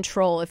take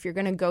control. If you're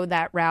going to go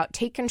that route,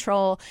 take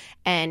control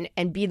and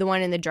be the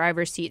one in the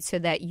driver's seat, so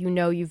that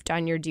you've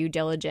done your due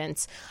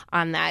diligence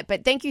on that.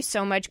 But thank you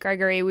so much,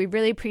 Gregory. We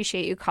really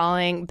appreciate you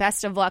calling.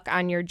 Best of luck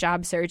on your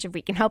job search. If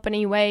we can help in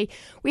any way,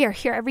 we are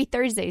here every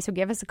Thursday. So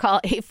give us a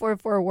call,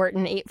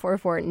 844-WHARTON,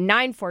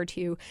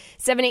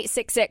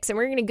 844-942-7866. And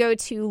we're going to go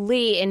to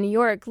Lee in New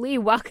York. Lee,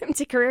 welcome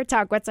to Career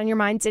Talk. What's on your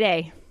mind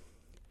today?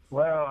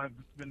 Well, I've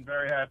been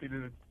very happy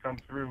to come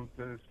through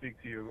to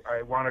speak to you.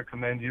 I want to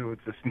commend you.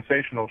 It's a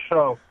sensational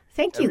show.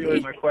 Thank you, really,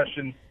 Lee.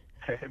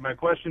 my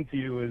question to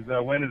you is,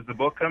 when is the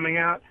book coming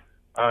out?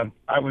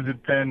 I was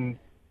at Penn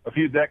a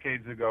few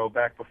decades ago,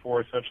 back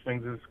before such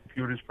things as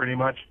computers pretty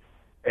much.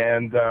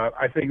 And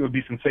I think it would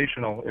be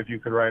sensational if you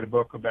could write a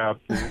book about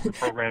the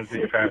programs that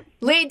you've had.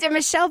 Lee, did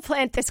Michelle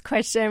plant this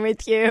question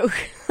with you?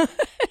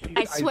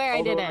 I swear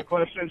I didn't. The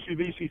question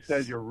she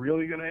said, "You're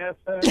really going to ask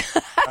that?"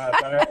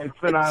 It's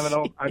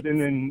phenomenal. I've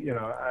been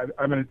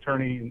I'm an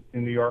attorney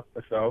in New York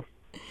myself.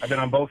 I've been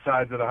on both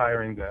sides of the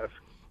hiring desk.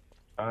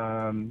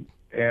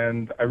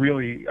 And I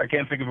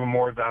can't think of a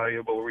more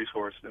valuable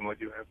resource than what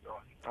you have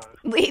going.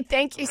 Lee,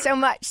 thank you so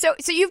much. So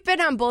you've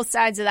been on both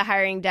sides of the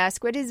hiring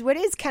desk. What is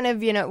kind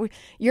of,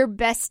 your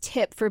best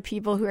tip for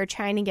people who are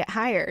trying to get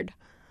hired?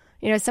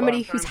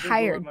 Somebody who's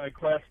hired. My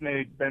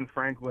classmate, Ben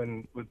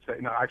Franklin, would say,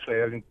 no,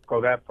 actually, I didn't go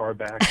that far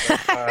back.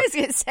 But, I was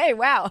going to say,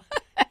 wow.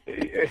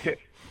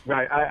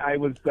 Right. I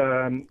would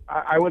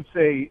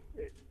say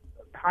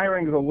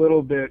hiring is a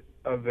little bit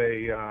of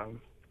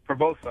for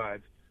both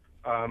sides,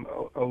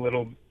 a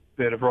little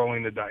bit of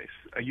rolling the dice.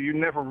 You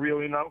never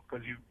really know,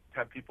 because you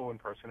have people and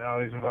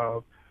personalities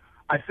involved.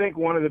 I think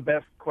one of the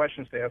best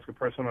questions to ask a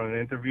person on an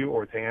interview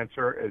or to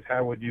answer is,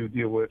 how would you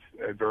deal with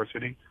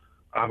adversity?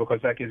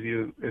 Because that gives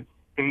you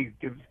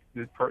gives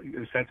the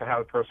sense of how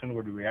the person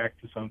would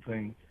react to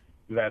something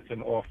that's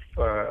an off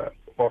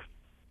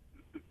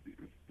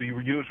the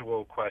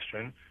usual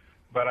question.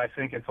 But I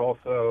think it's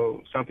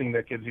also something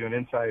that gives you an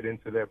insight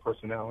into their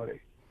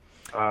personality.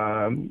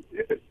 Having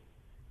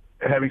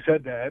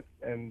said that,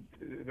 and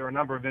there are a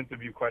number of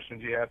interview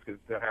questions you ask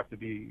that have to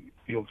be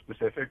field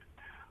specific.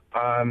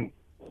 I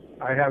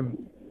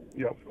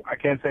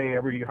can't say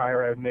every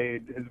hire I've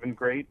made has been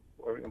great,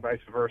 or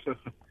vice versa.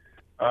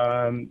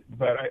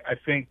 But I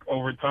think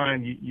over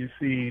time you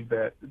see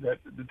that the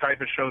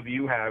type of show that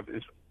you have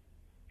is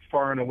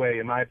far and away,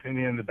 in my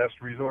opinion, the best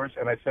resource.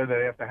 And I said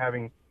that after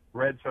having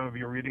read some of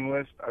your reading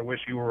list. I wish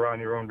you were on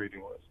your own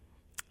reading list.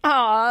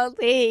 Oh,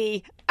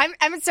 Lee.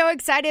 I'm so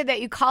excited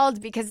that you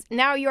called because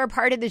now you're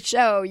part of the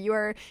show.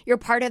 You're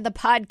part of the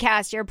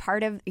podcast. You're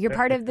part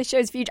of the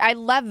show's future. I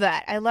love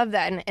that. And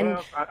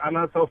well, I'm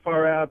not so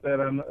far out that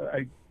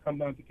I come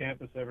down to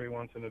campus every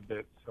once in a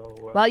bit.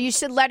 So well, you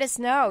should let us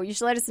know.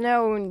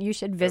 And you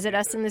should visit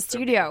us in the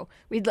studio.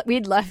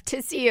 We'd love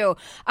to see you.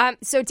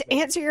 So to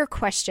answer your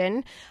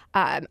question,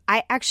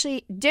 I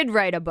actually did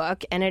write a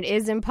book, and it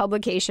is in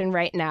publication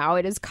right now.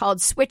 It is called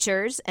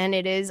Switchers, and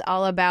it is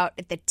all about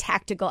the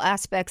tactical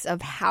aspects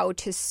of how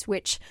to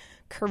switch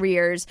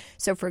careers.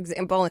 So, for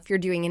example, if you're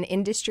doing an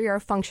industry or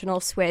a functional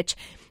switch,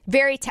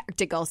 very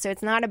tactical. So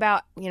it's not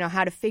about,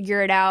 how to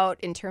figure it out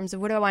in terms of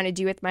what do I want to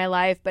do with my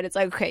life, but it's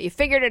like, okay, you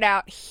figured it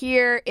out.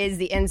 Here is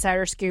the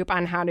insider scoop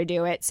on how to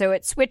do it. So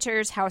it's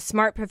Switchers, How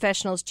Smart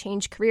Professionals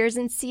Change Careers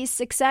and Seize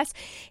Success.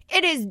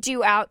 It is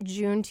due out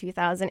June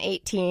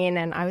 2018,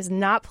 and I was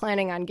not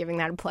planning on giving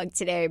that a plug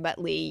today, but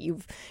Lee,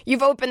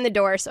 you've opened the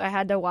door, so I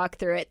had to walk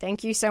through it.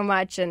 Thank you so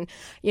much. And,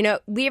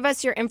 leave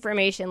us your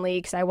information, Lee,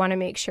 because I want to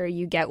make sure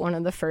you get one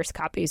of the first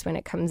copies when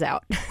it comes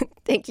out.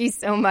 Thank you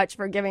so much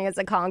for giving us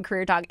a call on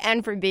Career Talk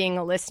and for being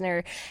a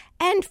listener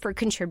and for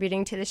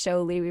contributing to the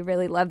show, Lee. We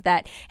really love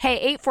that.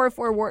 Hey,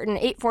 844-WHARTON,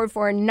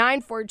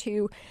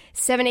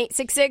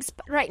 844-942-7866.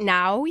 But right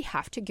now, we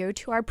have to go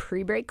to our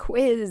pre-break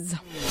quiz.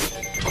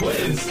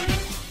 Quiz?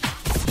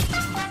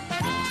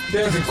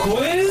 There's a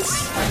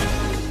quiz?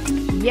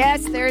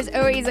 Yes, there's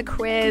always a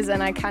quiz,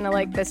 and I kind of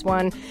like this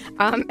one.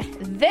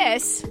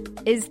 This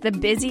is the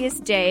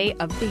busiest day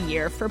of the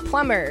year for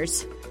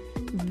plumbers.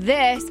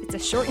 It's a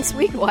short and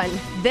sweet one.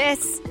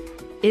 This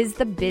is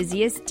the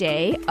busiest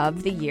day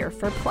of the year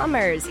for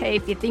plumbers. Hey,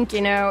 if you think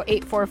you know,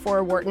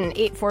 844-WHARTON,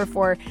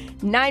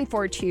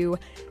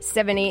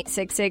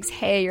 844-942-7866.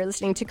 Hey, you're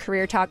listening to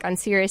Career Talk on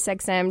Sirius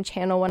XM,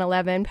 Channel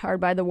 111,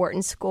 powered by the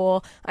Wharton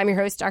School. I'm your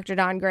host, Dr.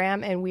 Don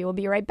Graham, and we will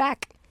be right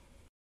back.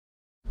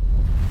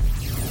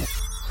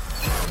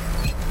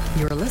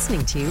 You're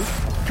listening to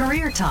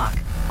Career Talk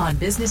on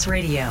Business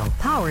Radio,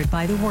 powered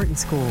by the Wharton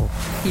School.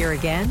 Here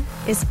again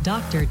is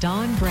Dr.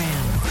 Don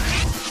Graham.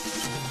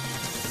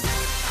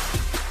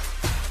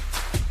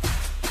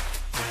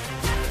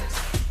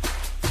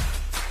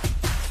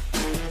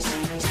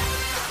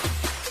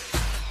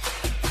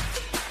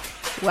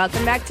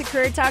 Welcome back to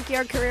Career Talk,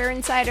 your career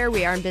insider.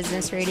 We are on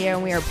Business Radio,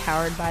 and we are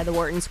powered by the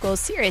Wharton School,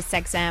 Sirius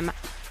XM,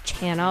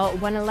 Channel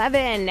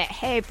 111.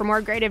 Hey, for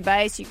more great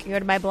advice, you can go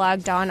to my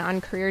blog,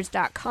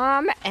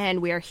 dononcareers.com.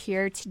 And we are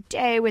here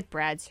today with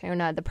Brad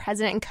Sona, the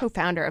president and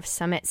co-founder of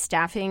Summit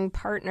Staffing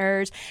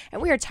Partners.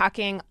 And we are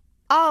talking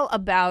all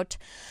about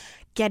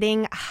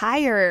getting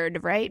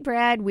hired, right,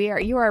 Brad?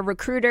 You are a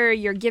recruiter.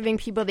 You're giving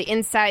people the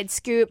inside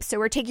scoop. So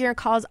we're taking your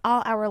calls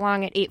all hour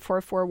long at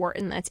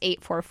 844-WHARTON. That's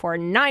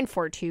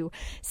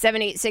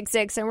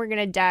 844-942-7866. And we're going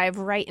to dive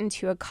right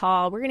into a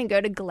call. We're going to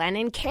go to Glenn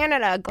in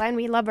Canada. Glenn,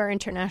 we love our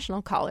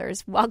international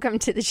callers. Welcome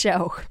to the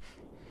show.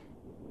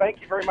 Thank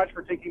you very much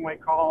for taking my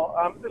call.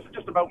 This is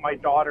just about my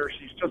daughter.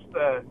 She's just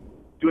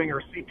doing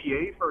her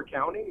CPA for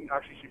accounting.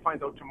 Actually, she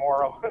finds out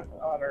tomorrow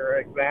on her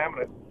exam,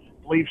 and I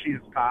believe she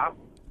has passed.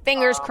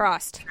 Fingers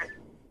crossed.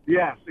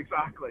 Yes,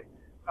 exactly.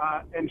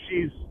 And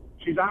she's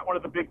at one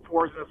of the big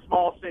fours in a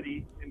small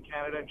city in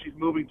Canada, and she's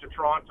moving to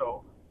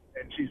Toronto.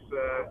 And she's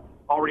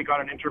already got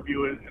an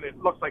interview, and it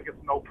looks like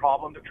it's no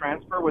problem to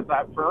transfer with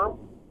that firm.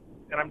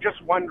 And I'm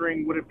just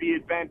wondering, would it be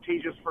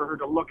advantageous for her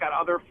to look at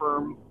other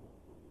firms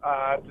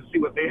to see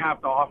what they have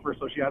to offer,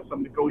 so she has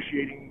some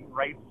negotiating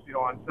rights,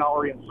 on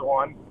salary and so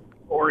on?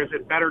 Or is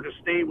it better to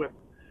stay with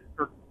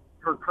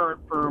her current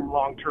firm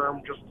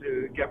long-term just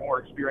to get more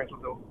experience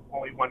with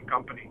only one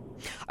company?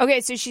 Okay,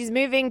 so she's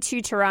moving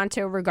to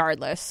Toronto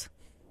regardless.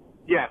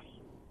 Yes.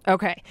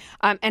 Okay.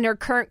 And her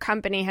current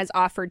company has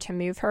offered to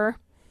move her?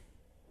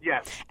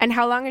 Yes. And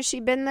how long has she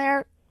been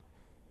there?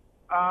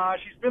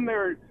 She's been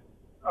there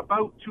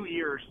about 2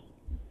 years.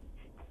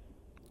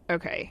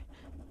 Okay.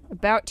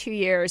 About 2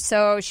 years.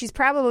 So she's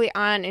probably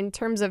in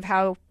terms of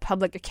how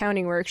public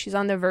accounting works, she's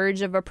on the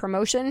verge of a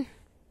promotion?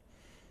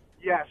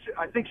 Yes,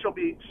 I think she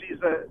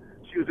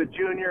was a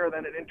junior,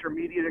 then an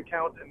intermediate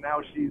accountant, and now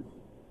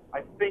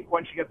I think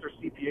when she gets her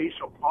CPA,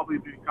 she'll probably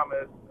become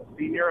a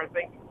senior, I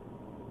think.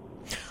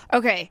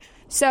 Okay,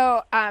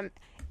 so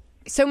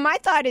my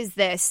thought is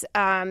this.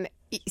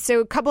 So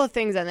a couple of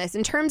things on this.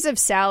 In terms of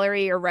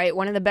salary, you're right.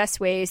 One of the best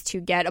ways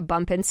to get a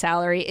bump in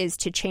salary is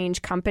to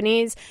change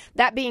companies.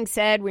 That being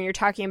said, when you're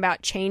talking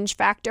about change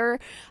factor,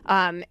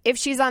 if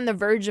she's on the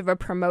verge of a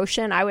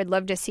promotion, I would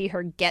love to see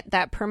her get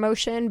that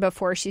promotion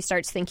before she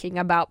starts thinking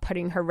about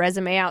putting her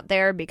resume out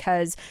there,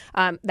 because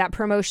that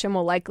promotion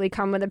will likely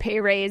come with a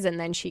pay raise, and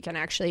then she can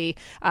actually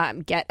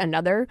get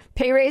another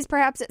pay raise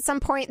perhaps at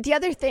some point. The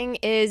other thing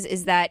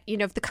is that,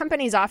 if the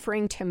company's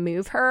offering to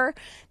move her,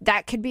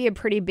 that could be a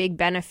pretty big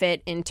benefit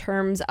in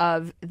terms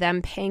of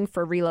them paying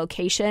for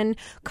relocation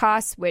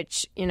costs,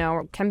 which,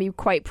 can be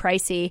quite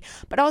pricey,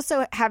 but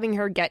also having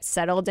her get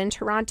settled in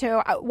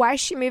Toronto. Why is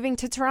she moving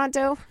to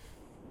Toronto?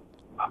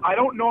 I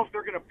don't know if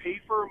they're going to pay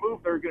for a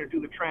move. They're going to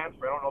do the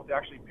transfer. I don't know if they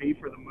actually pay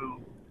for the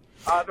move.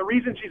 The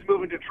reason she's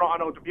moving to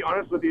Toronto, to be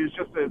honest with you, is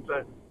just that it's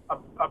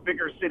a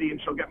bigger city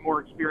and she'll get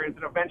more experience.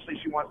 And eventually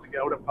she wants to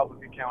get out of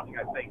public accounting,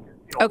 I think,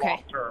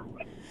 long term.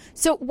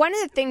 So one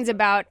of the things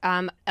about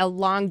a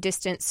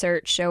long-distance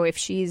search, so if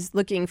she's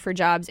looking for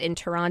jobs in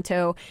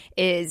Toronto,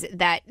 is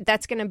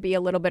that's going to be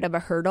a little bit of a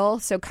hurdle.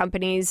 So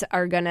companies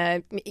are going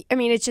to,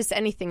 it's just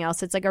anything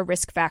else. It's like a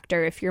risk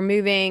factor. If you're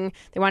moving,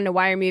 they want to know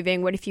why you're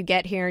moving. What if you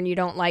get here and you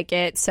don't like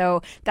it?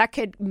 So that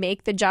could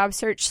make the job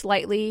search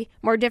slightly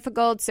more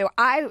difficult. So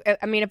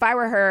if I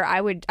were her,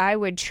 I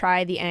would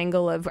try the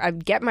angle of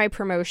I'd get my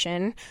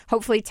promotion.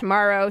 Hopefully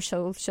tomorrow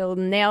she'll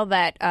nail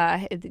that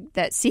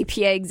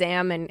CPA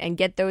exam and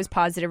get those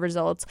positive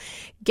results,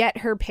 get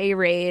her pay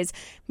raise,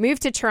 move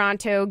to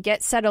Toronto,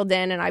 get settled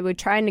in, and I would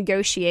try and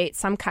negotiate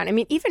some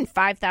kind. Even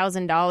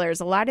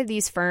 $5,000. A lot of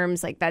these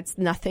firms, like, that's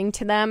nothing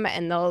to them,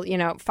 and they'll,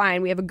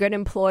 fine, we have a good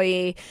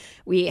employee,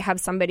 we have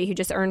somebody who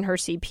just earned her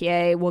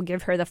CPA, we'll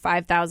give her the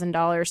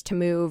 $5,000 to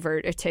move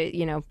or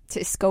to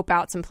scope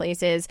out some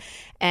places,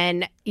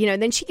 and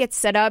then she gets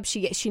set up,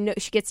 she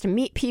gets to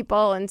meet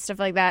people and stuff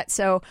like that.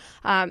 So,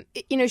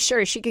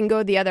 sure, she can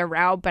go the other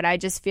route, but I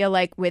just feel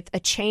like with a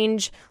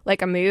change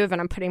like a move,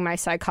 and I'm putting my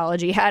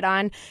psychology hat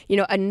on,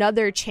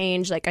 another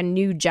change like a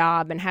new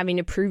job and having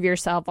to prove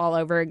yourself all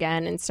over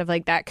again and stuff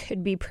like that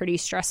could be pretty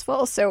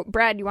stressful. So,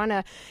 Brad, do you want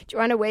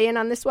to weigh in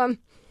on this one?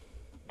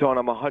 Dawn,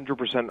 I'm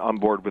 100% on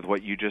board with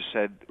what you just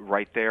said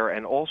right there.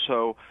 And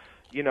also,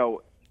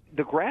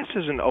 the grass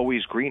isn't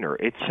always greener.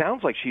 It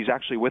sounds like she's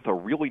actually with a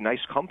really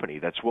nice company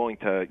that's willing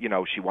to,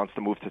 she wants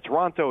to move to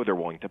Toronto. They're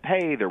willing to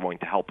pay. They're willing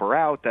to help her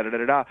out.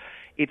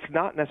 It's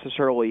not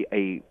necessarily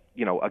a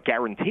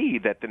guarantee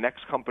that the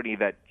next company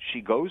that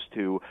she goes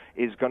to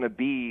is going to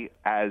be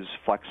as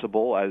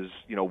flexible, as,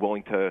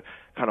 willing to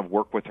kind of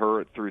work with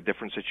her through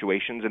different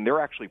situations. And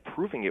they're actually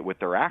proving it with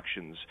their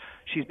actions.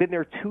 She's been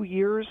there 2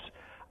 years.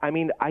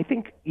 I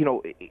think,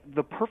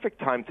 the perfect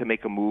time to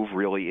make a move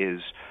really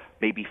is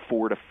maybe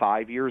 4 to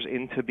 5 years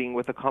into being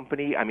with a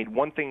company.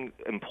 One thing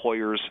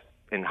employers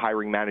and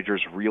hiring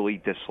managers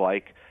really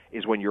dislike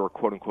is when you're a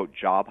quote-unquote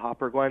job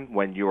hopper, Glenn,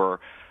 when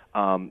you're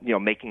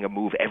making a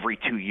move every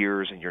 2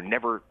 years and you're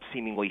never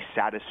seemingly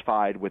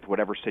satisfied with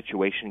whatever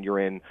situation you're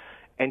in.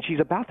 And she's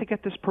about to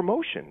get this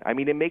promotion.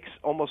 It makes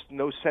almost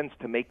no sense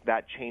to make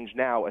that change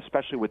now,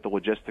 especially with the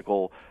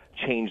logistical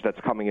change that's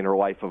coming in her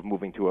life of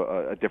moving to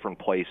a different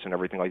place and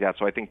everything like that.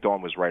 So I think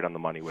Dawn was right on the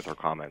money with her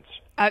comments.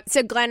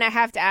 So, Glenn, I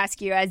have to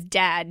ask you, as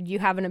Dad, you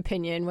have an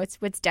opinion. What's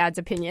Dad's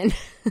opinion?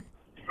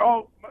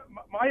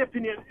 My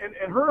opinion,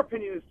 and her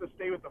opinion, is to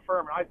stay with the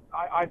firm. And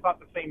I thought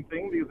the same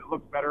thing because it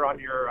looks better on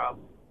your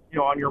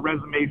on your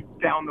resume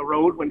down the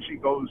road when she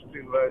goes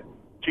to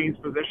change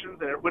positions,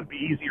 and it would be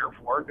easier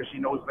for her because she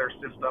knows their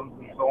systems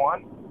and so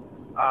on.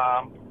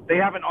 They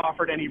haven't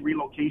offered any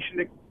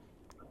relocation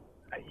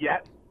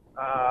yet,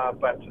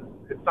 but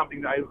it's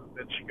something that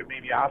she could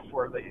maybe ask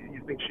for. That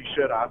you think she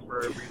should ask for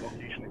a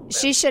relocation expense.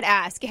 She should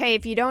ask. Hey,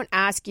 if you don't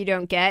ask, you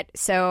don't get.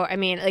 So,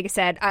 like I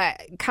said,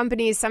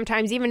 companies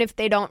sometimes, even if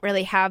they don't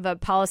really have a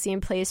policy in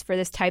place for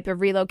this type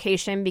of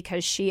relocation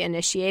because she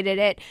initiated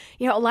it,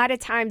 a lot of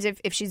times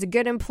if she's a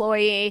good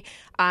employee,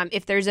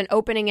 if there's an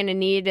opening and a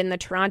need in the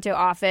Toronto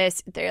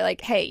office, they're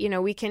like, hey,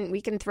 we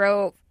can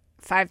throw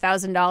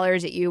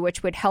 $5,000 at you,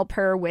 which would help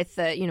her with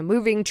the,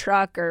 moving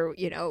truck or,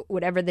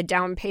 whatever the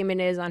down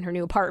payment is on her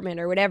new apartment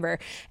or whatever.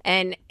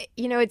 And,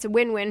 it's a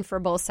win-win for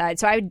both sides.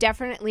 So I would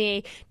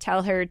definitely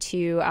tell her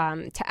to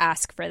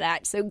ask for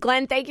that. So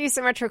Glenn, thank you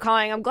so much for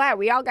calling. I'm glad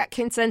we all got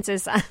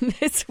consensus on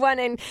this one,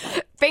 and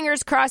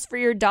fingers crossed for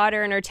your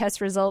daughter and her test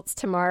results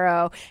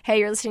tomorrow. Hey,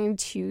 you're listening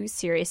to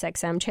Sirius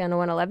XM Channel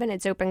 111.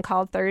 It's Open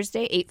Call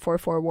Thursday,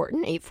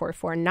 844-WHARTON,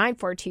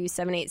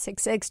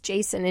 844-942-7866.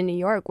 Jason in New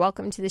York,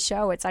 welcome to the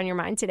show. What's on your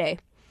mind today?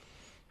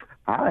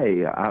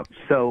 Hi.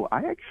 So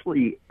I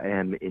actually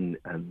am in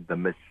the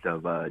midst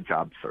of a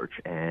job search,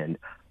 and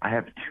I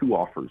have 2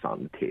 offers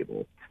on the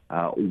table.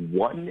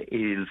 One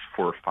is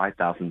for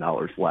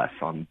 $5,000 less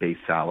on base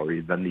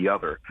salary than the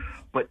other,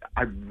 but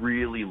I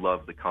really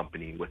love the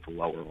company with the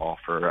lower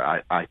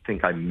offer. I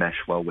think I mesh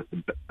well with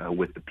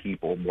the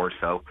people more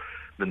so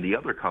than the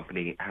other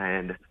company,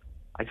 and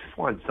I just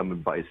wanted some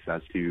advice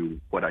as to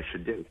what I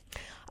should do.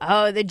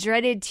 Oh, the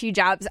dreaded 2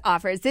 jobs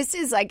offers. This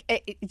is like,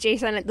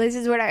 Jason, this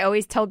is what I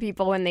always tell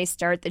people when they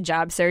start the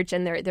job search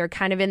and they're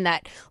kind of in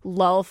that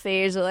lull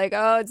phase. They're like,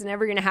 oh, it's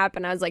never going to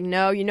happen. I was like,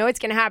 no, what's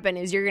going to happen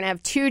is you're going to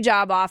have 2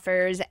 job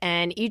offers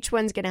and each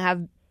one's going to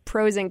have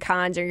pros and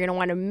cons, and you're going to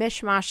want to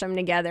mishmash them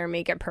together,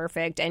 make it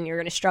perfect, and you're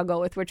going to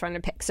struggle with which one to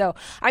pick. So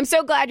I'm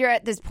so glad you're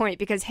at this point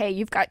because, hey,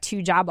 you've got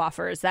 2 job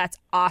offers. That's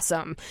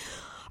awesome.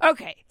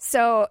 Okay,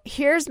 so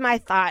here's my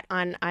thought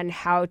on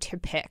how to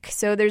pick.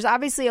 So there's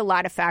obviously a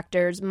lot of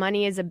factors.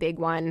 Money is a big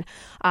one,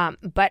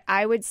 but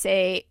I would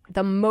say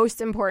the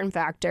most important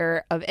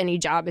factor of any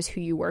job is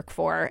who you work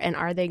for, and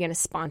are they going to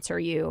sponsor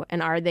you,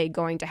 and are they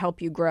going to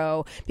help you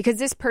grow? Because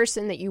this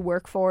person that you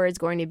work for is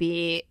going to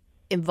be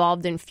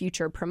involved in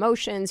future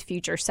promotions,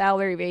 future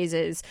salary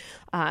raises,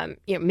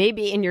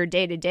 maybe in your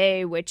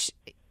day-to-day, which,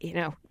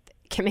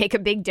 can make a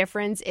big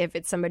difference if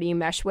it's somebody you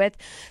mesh with.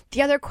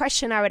 The other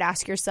question I would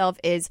ask yourself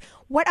is,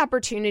 what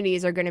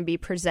opportunities are going to be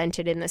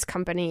presented in this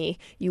company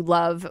you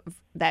love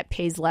that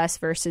pays less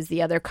versus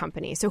the other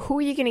company? So who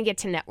are you going to get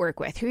to network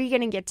with? Who are you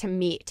going to get to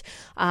meet?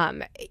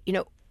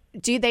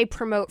 Do they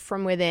promote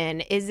from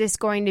within? Is this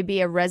going to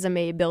be a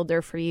resume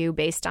builder for you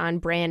based on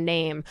brand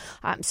name?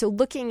 So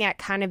looking at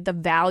kind of the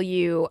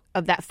value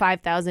of that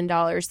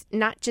 $5,000,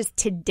 not just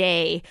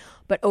today,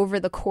 but over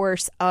the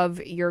course of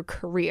your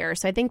career.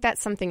 So I think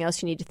that's something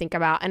else you need to think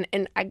about.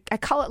 And I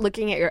call it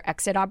looking at your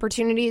exit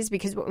opportunities,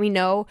 because what we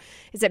know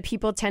is that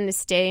people tend to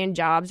stay in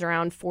jobs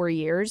around 4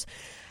 years.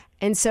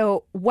 And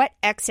so what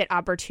exit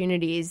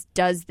opportunities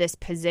does this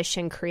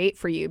position create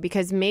for you?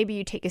 Because maybe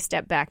you take a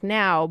step back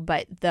now,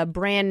 but the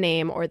brand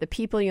name or the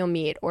people you'll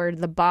meet or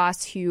the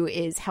boss who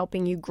is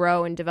helping you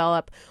grow and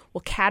develop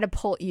will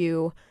catapult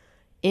you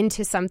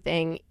into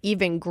something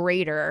even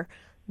greater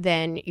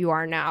than you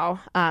are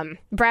now.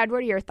 Brad, what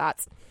are your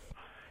thoughts?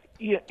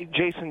 Yeah,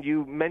 Jason,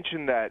 you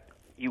mentioned that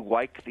you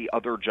like the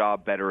other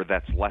job better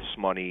that's less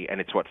money, and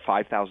it's what,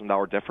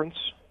 $5,000 difference?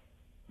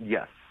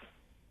 Yes.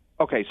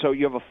 Okay, so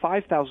you have a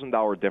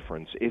 $5,000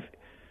 difference. If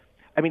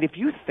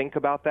you think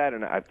about that,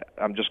 and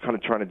I'm just kind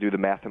of trying to do the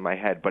math in my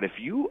head, but if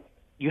you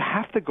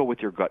have to go with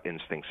your gut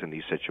instincts in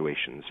these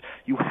situations.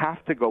 You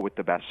have to go with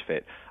the best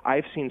fit.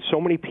 I've seen so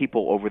many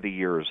people over the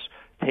years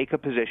take a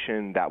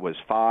position that was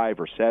 $5,000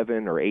 or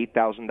 $7,000 or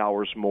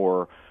 $8,000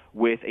 more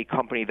with a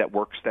company that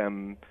works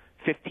them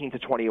 15 to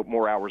 20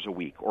 more hours a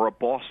week, or a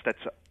boss that's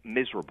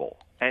miserable.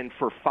 And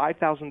for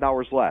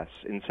 $5,000 less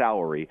in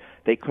salary,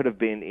 they could have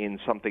been in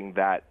something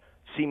that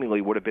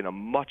seemingly would have been a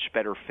much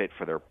better fit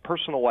for their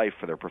personal life,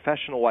 for their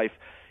professional life.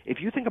 If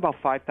you think about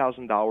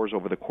 $5,000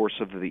 over the course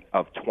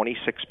of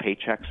 26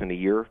 paychecks in a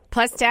year,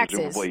 plus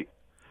taxes.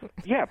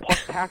 Yeah,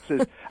 plus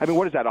taxes.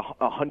 What is that,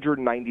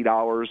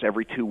 $190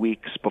 every 2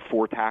 weeks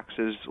before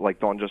taxes, like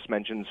Dawn just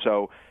mentioned?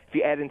 So if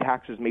you add in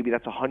taxes, maybe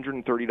that's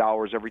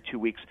 $130 every 2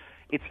 weeks.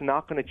 It's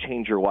not going to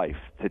change your life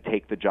to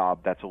take the job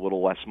that's a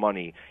little less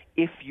money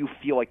if you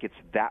feel like it's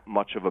that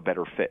much of a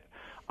better fit.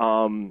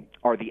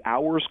 Are the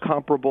hours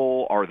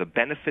comparable? Are the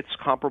benefits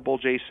comparable,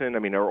 Jason?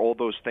 Are all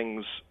those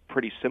things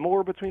pretty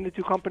similar between the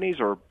two companies,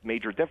 or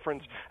major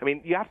difference?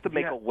 You have to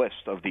make a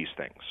list of these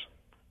things.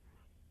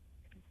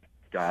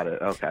 Got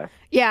it. Okay.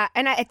 Yeah,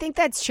 and I think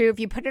that's true if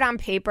you put it on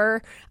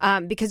paper,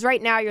 because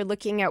right now you're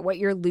looking at what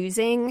you're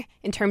losing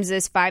in terms of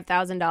this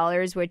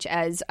 $5,000, which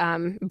as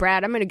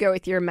Brad, I'm going to go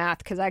with your math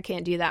because I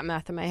can't do that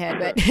math in my head,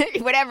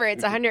 but whatever,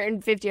 it's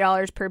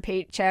 $150 per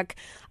paycheck.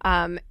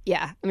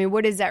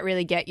 What does that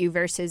really get you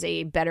versus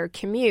a better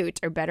commute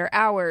or better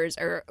hours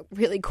or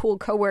really cool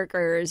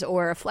coworkers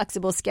or a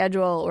flexible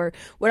schedule or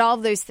what all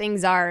of those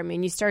things are?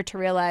 You start to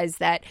realize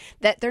that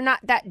they're not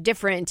that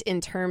different in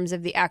terms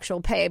of the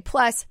actual pay.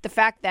 Plus the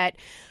fact that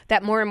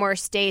more and more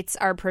states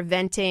are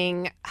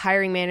preventing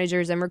hiring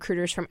managers and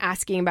recruiters from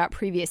asking about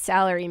previous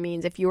salary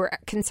means if you were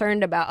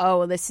concerned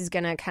about, this is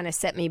going to kind of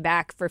set me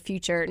back for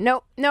future.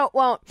 No, it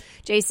won't,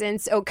 Jason.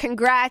 So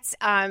congrats.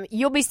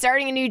 You'll be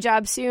starting a new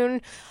job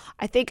soon.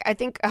 I think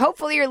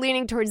hopefully you're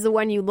leaning towards the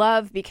one you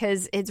love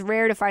because it's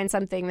rare to find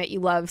something that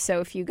you love. So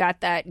if you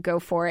got that, go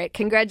for it.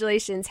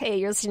 Congratulations. Hey,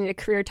 you're listening to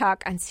Career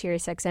Talk on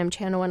SiriusXM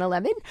Channel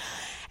 111.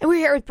 And we're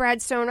here with Brad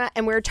Stona,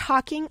 and we're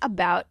talking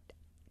about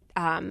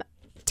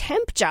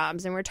temp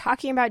jobs, and we're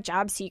talking about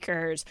job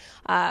seekers.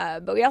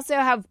 But we also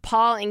have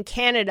Paul in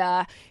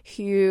Canada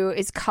who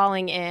is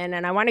calling in,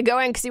 and I want to go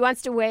in because he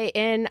wants to weigh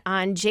in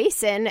on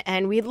Jason,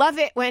 and we love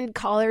it when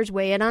callers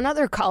weigh in on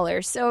other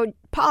callers. So,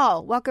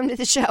 Paul, welcome to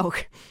the show.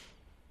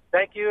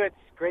 Thank you. It's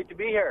great to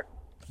be here.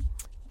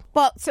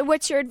 Well, so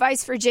what's your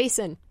advice for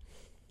Jason?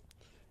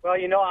 Well,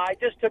 I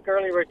just took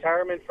early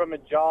retirement from a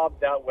job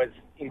that was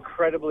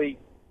incredibly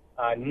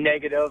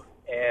negative,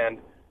 and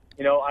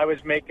I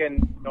was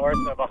making north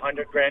of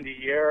 $100,000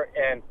 a year,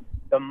 and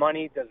the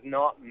money does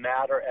not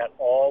matter at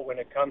all when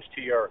it comes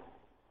to your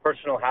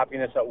personal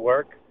happiness at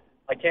work.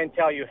 I can't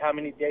tell you how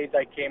many days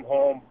I came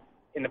home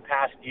in the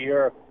past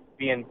year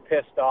being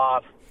pissed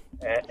off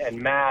and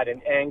mad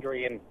and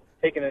angry and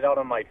taking it out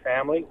on my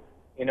family.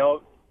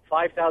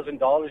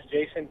 $5,000,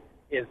 Jason,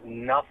 is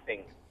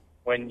nothing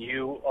when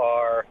you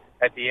are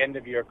at the end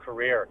of your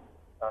career.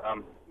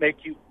 Make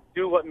you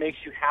do what makes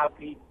you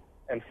happy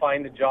and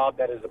find a job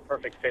that is a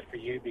perfect fit for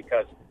you,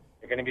 because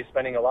you're going to be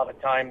spending a lot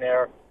of time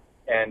there,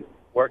 and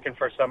working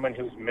for someone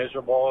who's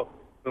miserable,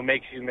 who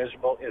makes you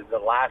miserable, is the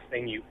last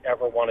thing you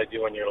ever want to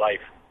do in your life.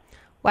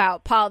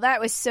 Wow, Paul,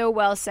 that was so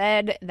well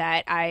said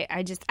that I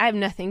have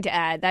nothing to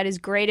add. That is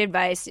great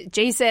advice.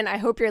 Jason, I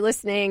hope you're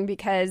listening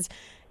because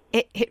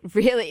it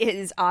really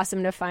is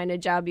awesome to find a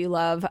job you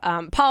love.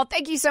 Paul,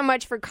 thank you so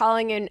much for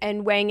calling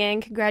and weighing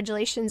in.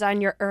 Congratulations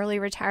on your early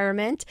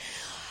retirement.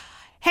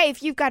 Hey,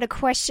 if you've got a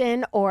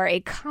question or a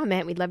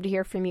comment, we'd love to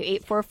hear from you.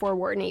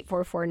 844-WHARTON,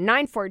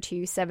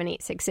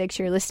 844-942-7866.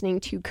 You're listening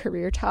to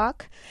Career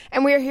Talk.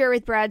 And we're here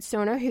with Brad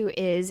Stona, who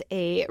is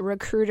a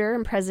recruiter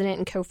and president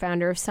and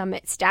co-founder of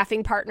Summit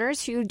Staffing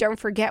Partners, who, don't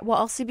forget, will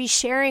also be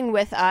sharing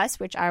with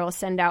us, which I will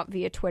send out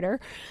via Twitter,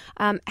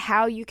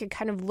 how you can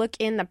kind of look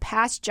in the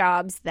past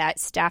jobs that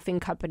staffing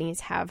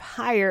companies have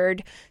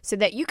hired so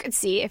that you can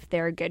see if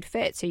they're a good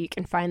fit. So you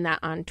can find that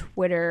on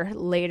Twitter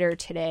later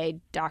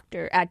today,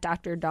 at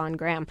Dr. Don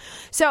Graham.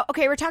 So,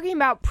 okay, we're talking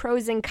about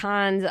pros and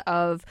cons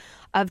of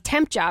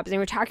temp jobs, and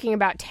we're talking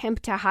about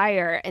temp to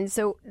hire. And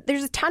so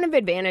there's a ton of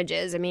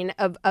advantages, I mean,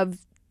 of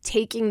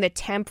taking the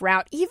temp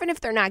route, even if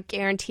they're not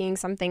guaranteeing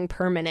something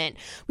permanent.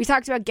 We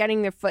talked about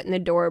getting their foot in the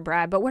door,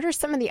 Brad, but what are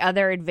some of the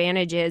other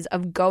advantages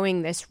of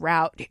going this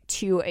route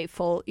to a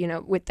full,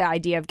 with the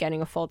idea of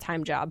getting a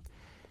full-time job?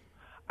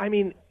 I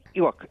mean,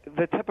 look,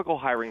 the typical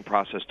hiring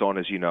process, Dawn,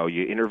 as you know,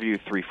 you interview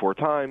 3-4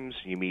 times,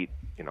 you meet,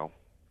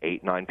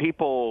 8, 9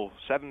 people,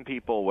 7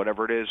 people,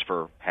 whatever it is,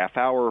 for half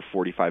hour,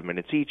 45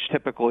 minutes each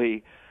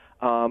typically,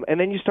 and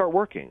then you start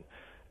working.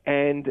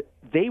 And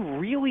they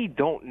really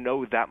don't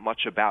know that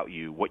much about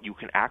you, what you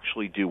can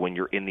actually do when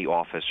you're in the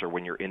office or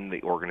when you're in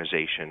the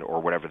organization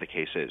or whatever the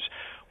case is.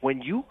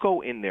 When you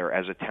go in there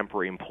as a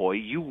temporary employee,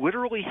 you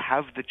literally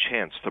have the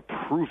chance to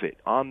prove it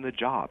on the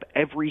job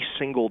every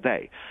single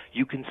day.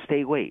 You can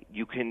stay late.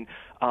 You can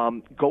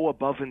go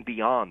above and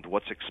beyond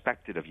what's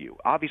expected of you.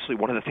 Obviously,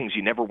 one of the things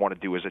you never want to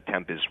do as a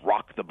temp is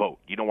rock the boat.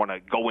 You don't want to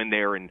go in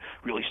there and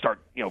really start,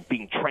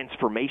 being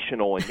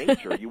transformational in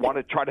nature. You want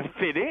to try to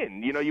fit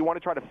in. You want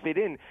to try to fit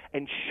in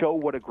and show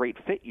what a great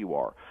fit you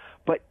are.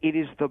 But it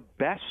is the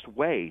best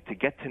way to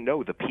get to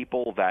know the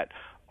people that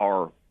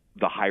are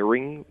the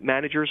hiring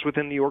managers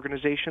within the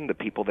organization, the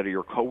people that are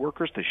your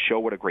coworkers, to show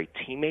what a great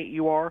teammate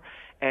you are.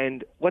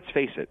 And let's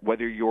face it,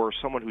 whether you're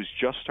someone who's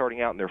just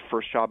starting out in their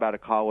first job out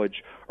of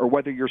college or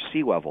whether you're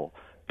C-level,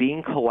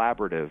 being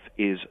collaborative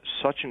is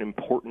such an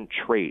important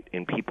trait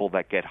in people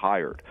that get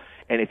hired.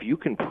 And if you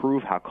can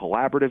prove how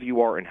collaborative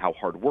you are and how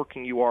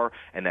hardworking you are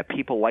and that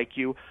people like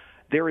you,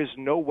 there is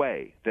no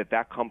way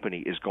that company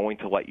is going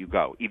to let you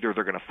go. Either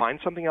they're going to find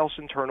something else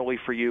internally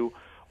for you,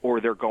 or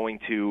they're going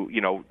to,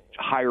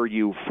 hire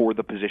you for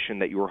the position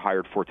that you were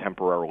hired for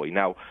temporarily.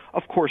 Now,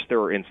 of course, there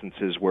are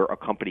instances where a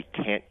company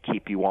can't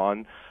keep you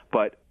on,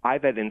 but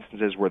I've had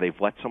instances where they've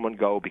let someone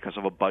go because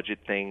of a budget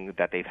thing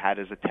that they've had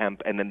as a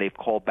temp, and then they've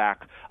called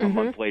back a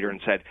month later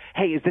and said,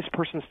 hey, is this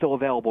person still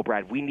available,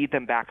 Brad? We need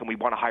them back, and we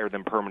want to hire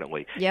them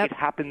permanently. Yep. It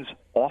happens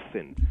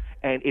often,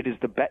 and it is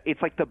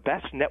it's like the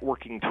best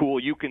networking tool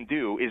you can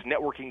do is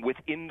networking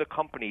within the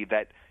company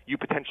that you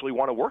potentially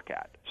want to work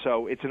at.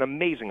 So it's an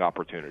amazing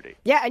opportunity.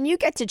 Yeah, and you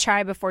get to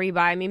try before you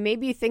buy. I mean,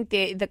 maybe you think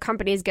the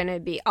company is going to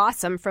be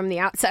awesome from the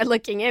outside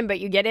looking in, but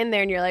you get in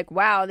there and you're like,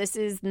 wow, this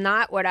is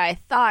not what I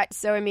thought.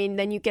 So, I mean,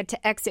 then you get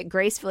to exit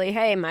gracefully.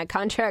 Hey, my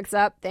contract's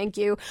up. Thank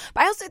you.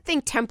 But I also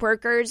think temp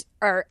workers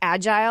are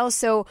agile.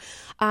 So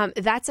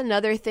that's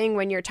another thing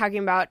when you're talking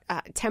about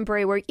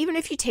temporary work. Even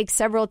if you take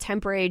several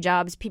temporary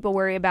jobs, people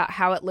worry about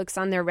how it looks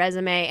on their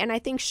resume. And I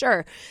think,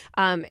 sure,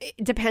 it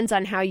depends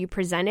on how you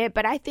present it.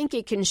 But I think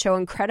it can show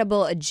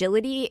incredible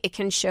agility. It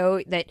can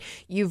show that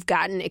you've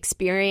gotten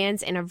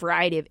experience in a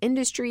variety of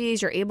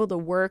industries. You're able to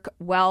work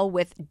well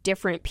with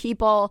different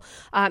people.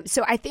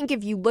 So I think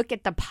if you look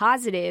at the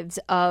positives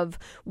of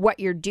what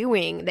you're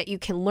doing, that you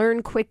can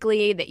learn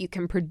quickly, that you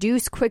can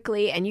produce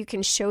quickly, and you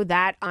can show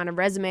that on a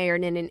resume or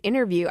in an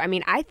interview. I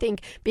mean, I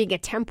think being a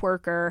temp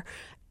worker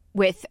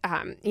with,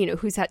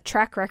 who's had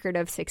track record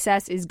of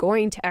success is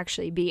going to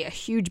actually be a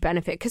huge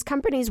benefit because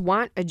companies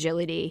want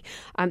agility.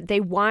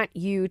 They want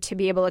you to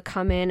be able to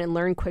come in and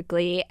learn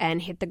quickly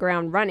and hit the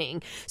ground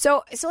running.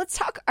 So let's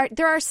talk.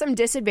 There are some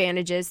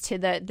disadvantages to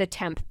the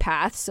temp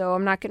path. So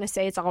I'm not going to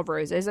say it's all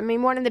roses. I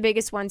mean, one of the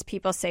biggest ones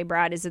people say,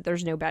 Brad, is that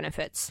there's no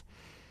benefits.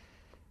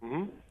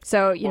 Mm-hmm.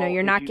 So,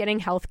 you're not getting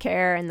health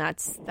care, and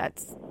that's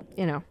that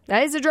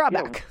is a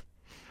drawback. Yeah.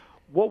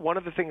 Well, one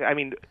of the things, I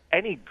mean,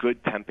 any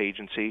good temp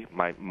agency,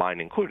 mine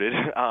included,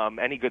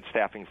 any good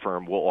staffing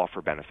firm will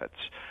offer benefits.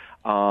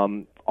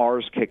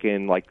 Ours kick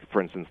in, like,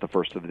 for instance, the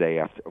first of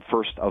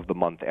the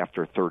month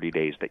after 30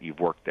 days that you've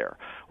worked there,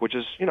 which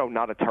is,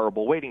 not a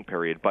terrible waiting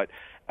period. But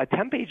a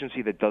temp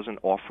agency that doesn't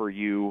offer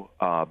you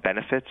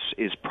benefits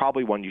is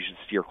probably one you should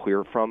steer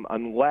clear from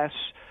unless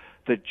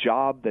the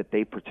job that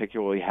they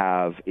particularly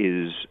have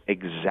is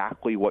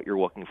exactly what you're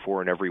looking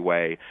for in every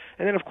way.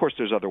 And then, of course,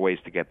 there's other ways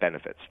to get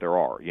benefits. There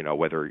are,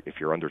 whether if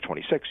you're under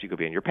 26, you could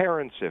be in your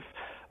parents. If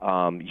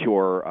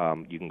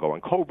you can go on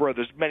COBRA.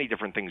 There's many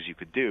different things you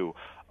could do,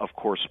 of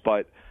course.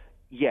 But,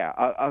 yeah,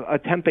 a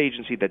temp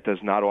agency that does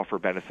not offer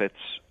benefits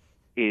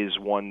is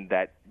one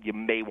that you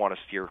may want to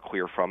steer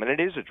clear from, and it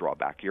is a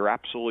drawback. You're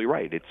absolutely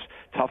right. It's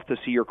tough to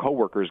see your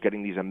coworkers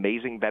getting these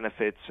amazing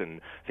benefits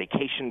and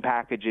vacation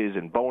packages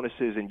and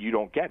bonuses, and you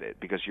don't get it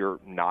because you're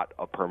not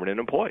a permanent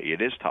employee.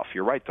 It is tough.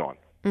 You're right, Dawn.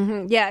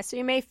 Mm-hmm. Yeah, so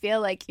you may feel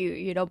like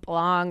you don't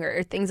belong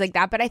or things like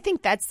that, but I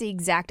think that's the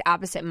exact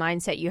opposite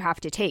mindset you have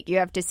to take. You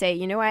have to say,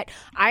 you know what,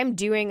 I'm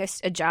doing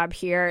a job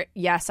here.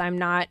 Yes, I'm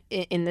not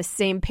in the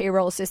same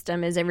payroll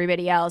system as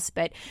everybody else,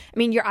 but I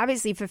mean, you're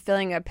obviously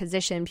fulfilling a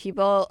position.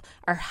 People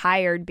are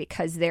hired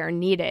because they're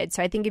needed.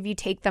 So I think if you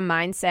take the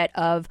mindset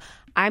of,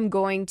 I'm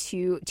going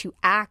to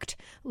act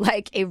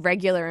like a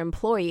regular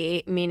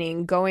employee,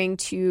 meaning going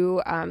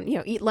to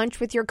eat lunch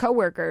with your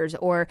coworkers,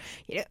 or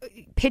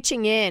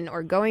pitching in,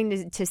 or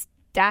going to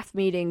staff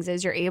meetings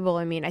as you're able.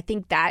 I mean, I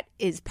think that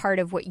is part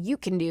of what you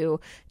can do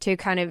to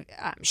kind of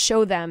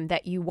show them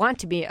that you want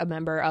to be a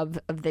member of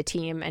the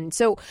team. And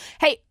so,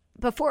 hey,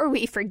 before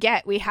we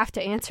forget, we have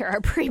to answer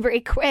our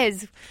pre-break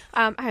quiz.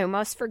 I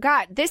almost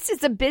forgot. This is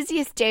the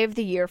busiest day of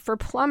the year for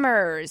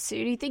plumbers. Who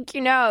do you think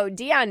you know?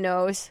 Dion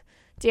knows.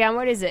 Dion,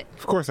 what is it?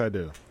 Of course I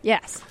do.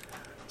 Yes.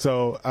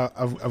 So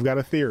I've got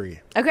a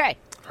theory. Okay.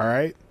 All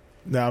right.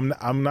 Now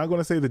I'm not going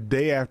to say the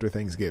day after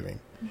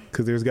Thanksgiving,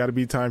 because there's got to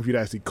be time for you to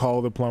actually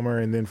call the plumber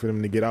and then for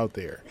them to get out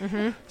there.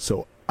 Mm-hmm.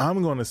 So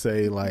I'm going to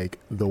say like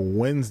the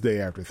Wednesday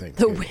after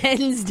Thanksgiving. The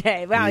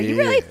Wednesday. Wow, you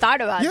really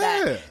thought about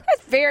that.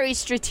 That's very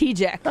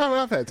strategic.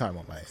 I've had time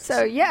on my hands.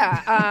 So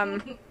yeah.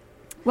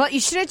 Well,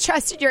 you should have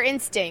trusted your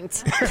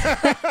instinct.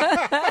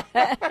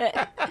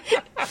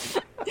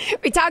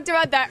 We talked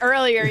about that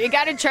earlier. You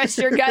got to trust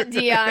your gut,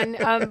 Dion,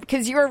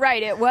 because you were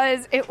right. It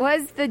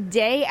was the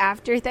day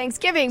after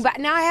Thanksgiving. But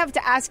now I have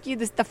to ask you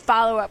the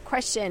follow-up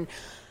question.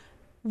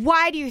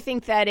 Why do you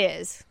think that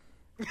is?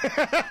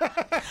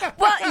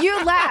 Well,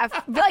 you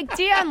laugh. Like,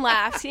 Dion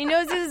laughs. He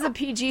knows this is a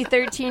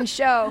PG-13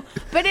 show,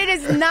 but it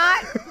is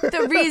not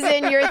the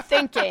reason you're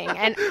thinking.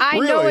 And I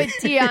know what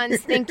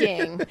Dion's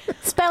thinking.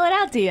 Spell it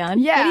out, Dion.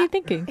 Yeah. What are you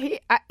thinking?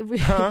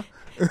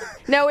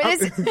 No,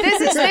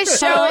 this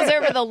show is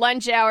over the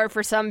lunch hour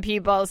for some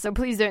people, so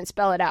please don't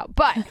spell it out.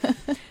 But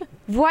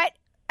what?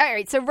 All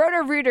right, so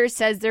Roto-Rooter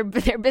says their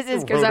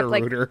business goes up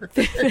like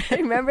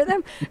remember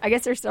them? I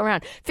guess they're still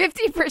around.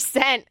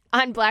 50%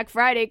 on Black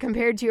Friday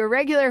compared to a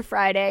regular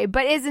Friday,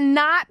 but is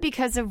not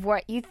because of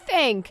what you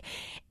think.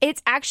 It's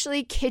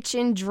actually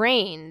kitchen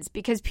drains,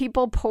 because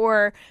people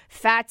pour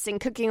fats and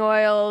cooking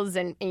oils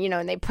and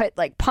they put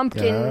like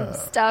pumpkin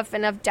stuff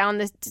enough down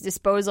the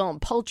disposal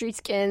and poultry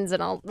skins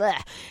and all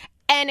that.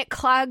 And it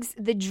clogs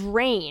the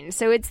drain.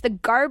 So it's the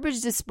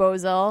garbage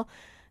disposal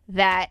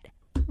that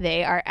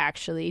they are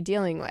actually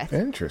dealing with.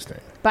 Interesting.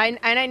 And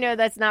I know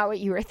that's not what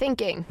you were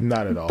thinking.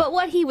 Not at all. But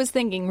what he was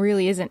thinking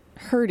really isn't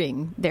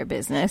hurting their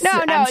business. No,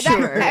 I'm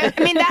sure. I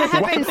mean, that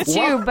happens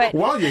too. But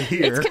while you're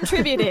here, it's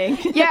contributing.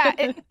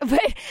 Yeah,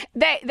 but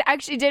they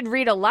actually did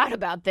read a lot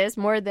about this,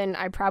 more than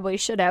I probably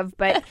should have.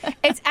 But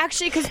it's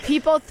actually because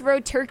people throw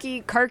turkey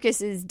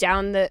carcasses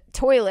down the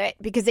toilet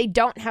because they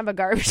don't have a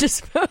garbage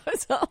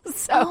disposal.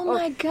 So, oh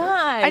my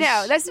gosh! I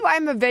know. That's why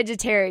I'm a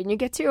vegetarian. You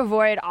get to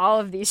avoid all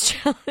of these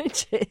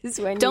challenges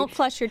when don't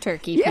flush your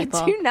turkey. Yeah,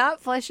 people. Do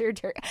not flush your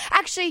turkey.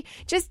 Actually,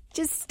 just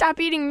stop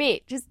eating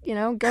meat. Just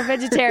go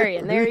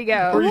vegetarian. There you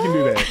go. Or you can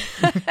do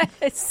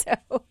that.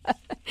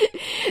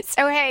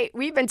 So hey,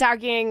 we've been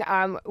talking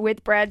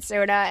with Brad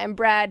Soda, and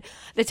Brad,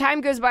 the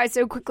time goes by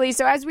so quickly.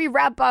 So as we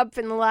wrap up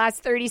in the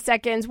last 30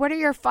 seconds, what are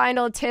your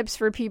final tips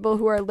for people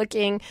who are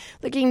looking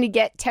to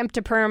get temp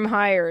to perm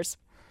hires?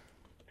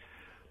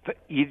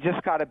 You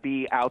just got to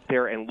be out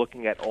there and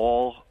looking at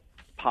all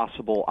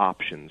possible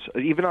options.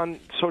 Even on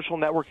social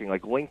networking,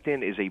 like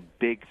LinkedIn is a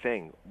big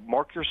thing.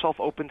 Mark yourself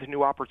open to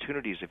new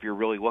opportunities if you're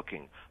really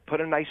looking.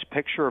 Put a nice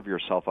picture of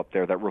yourself up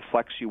there that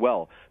reflects you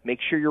well. Make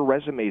sure your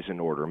resume's in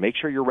order. Make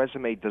sure your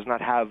resume does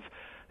not have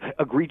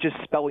egregious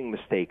spelling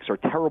mistakes or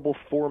terrible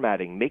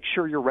formatting. Make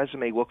sure your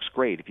resume looks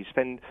great. If you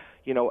spend,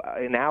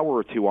 an hour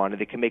or two on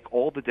it, it can make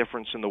all the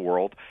difference in the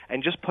world.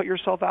 And just put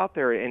yourself out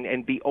there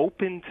and be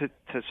open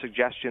to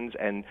suggestions,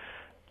 and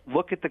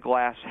look at the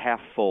glass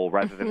half full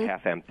rather than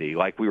half empty,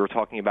 like we were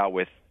talking about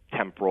with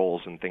temp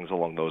roles and things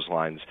along those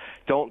lines.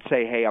 Don't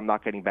say, hey, I'm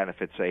not getting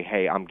benefits. Say,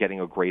 hey, I'm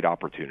getting a great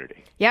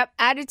opportunity. Yep.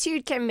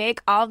 Attitude can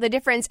make all the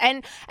difference.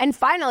 And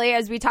finally,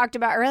 as we talked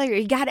about earlier,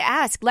 you got to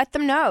ask. Let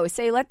them know.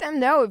 Let them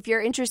know if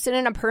you're interested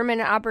in a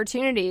permanent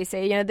opportunity.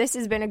 Say, this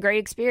has been a great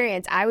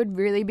experience. I would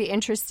really be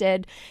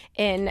interested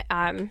in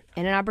an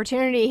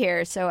opportunity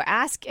here. So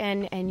ask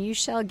and you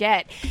shall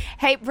get.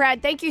 Hey,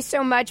 Brad, thank you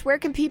so much. Where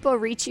can people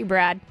reach you,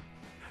 Brad?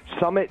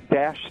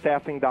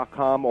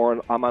 Summit-staffing.com,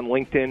 or I'm on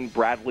LinkedIn,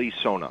 Bradley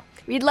Sona.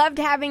 We loved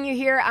having you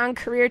here on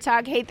Career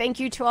Talk. Hey, thank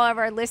you to all of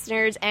our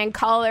listeners and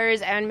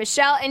callers. And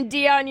Michelle and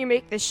Dion, you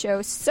make this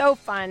show so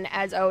fun,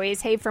 as always.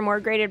 Hey, for more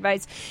great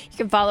advice, you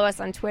can follow us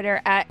on Twitter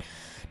at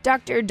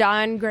Dr.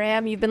 Don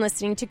Graham. You've been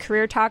listening to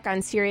Career Talk on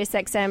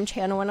SiriusXM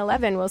Channel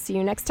 111. We'll see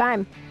you next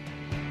time.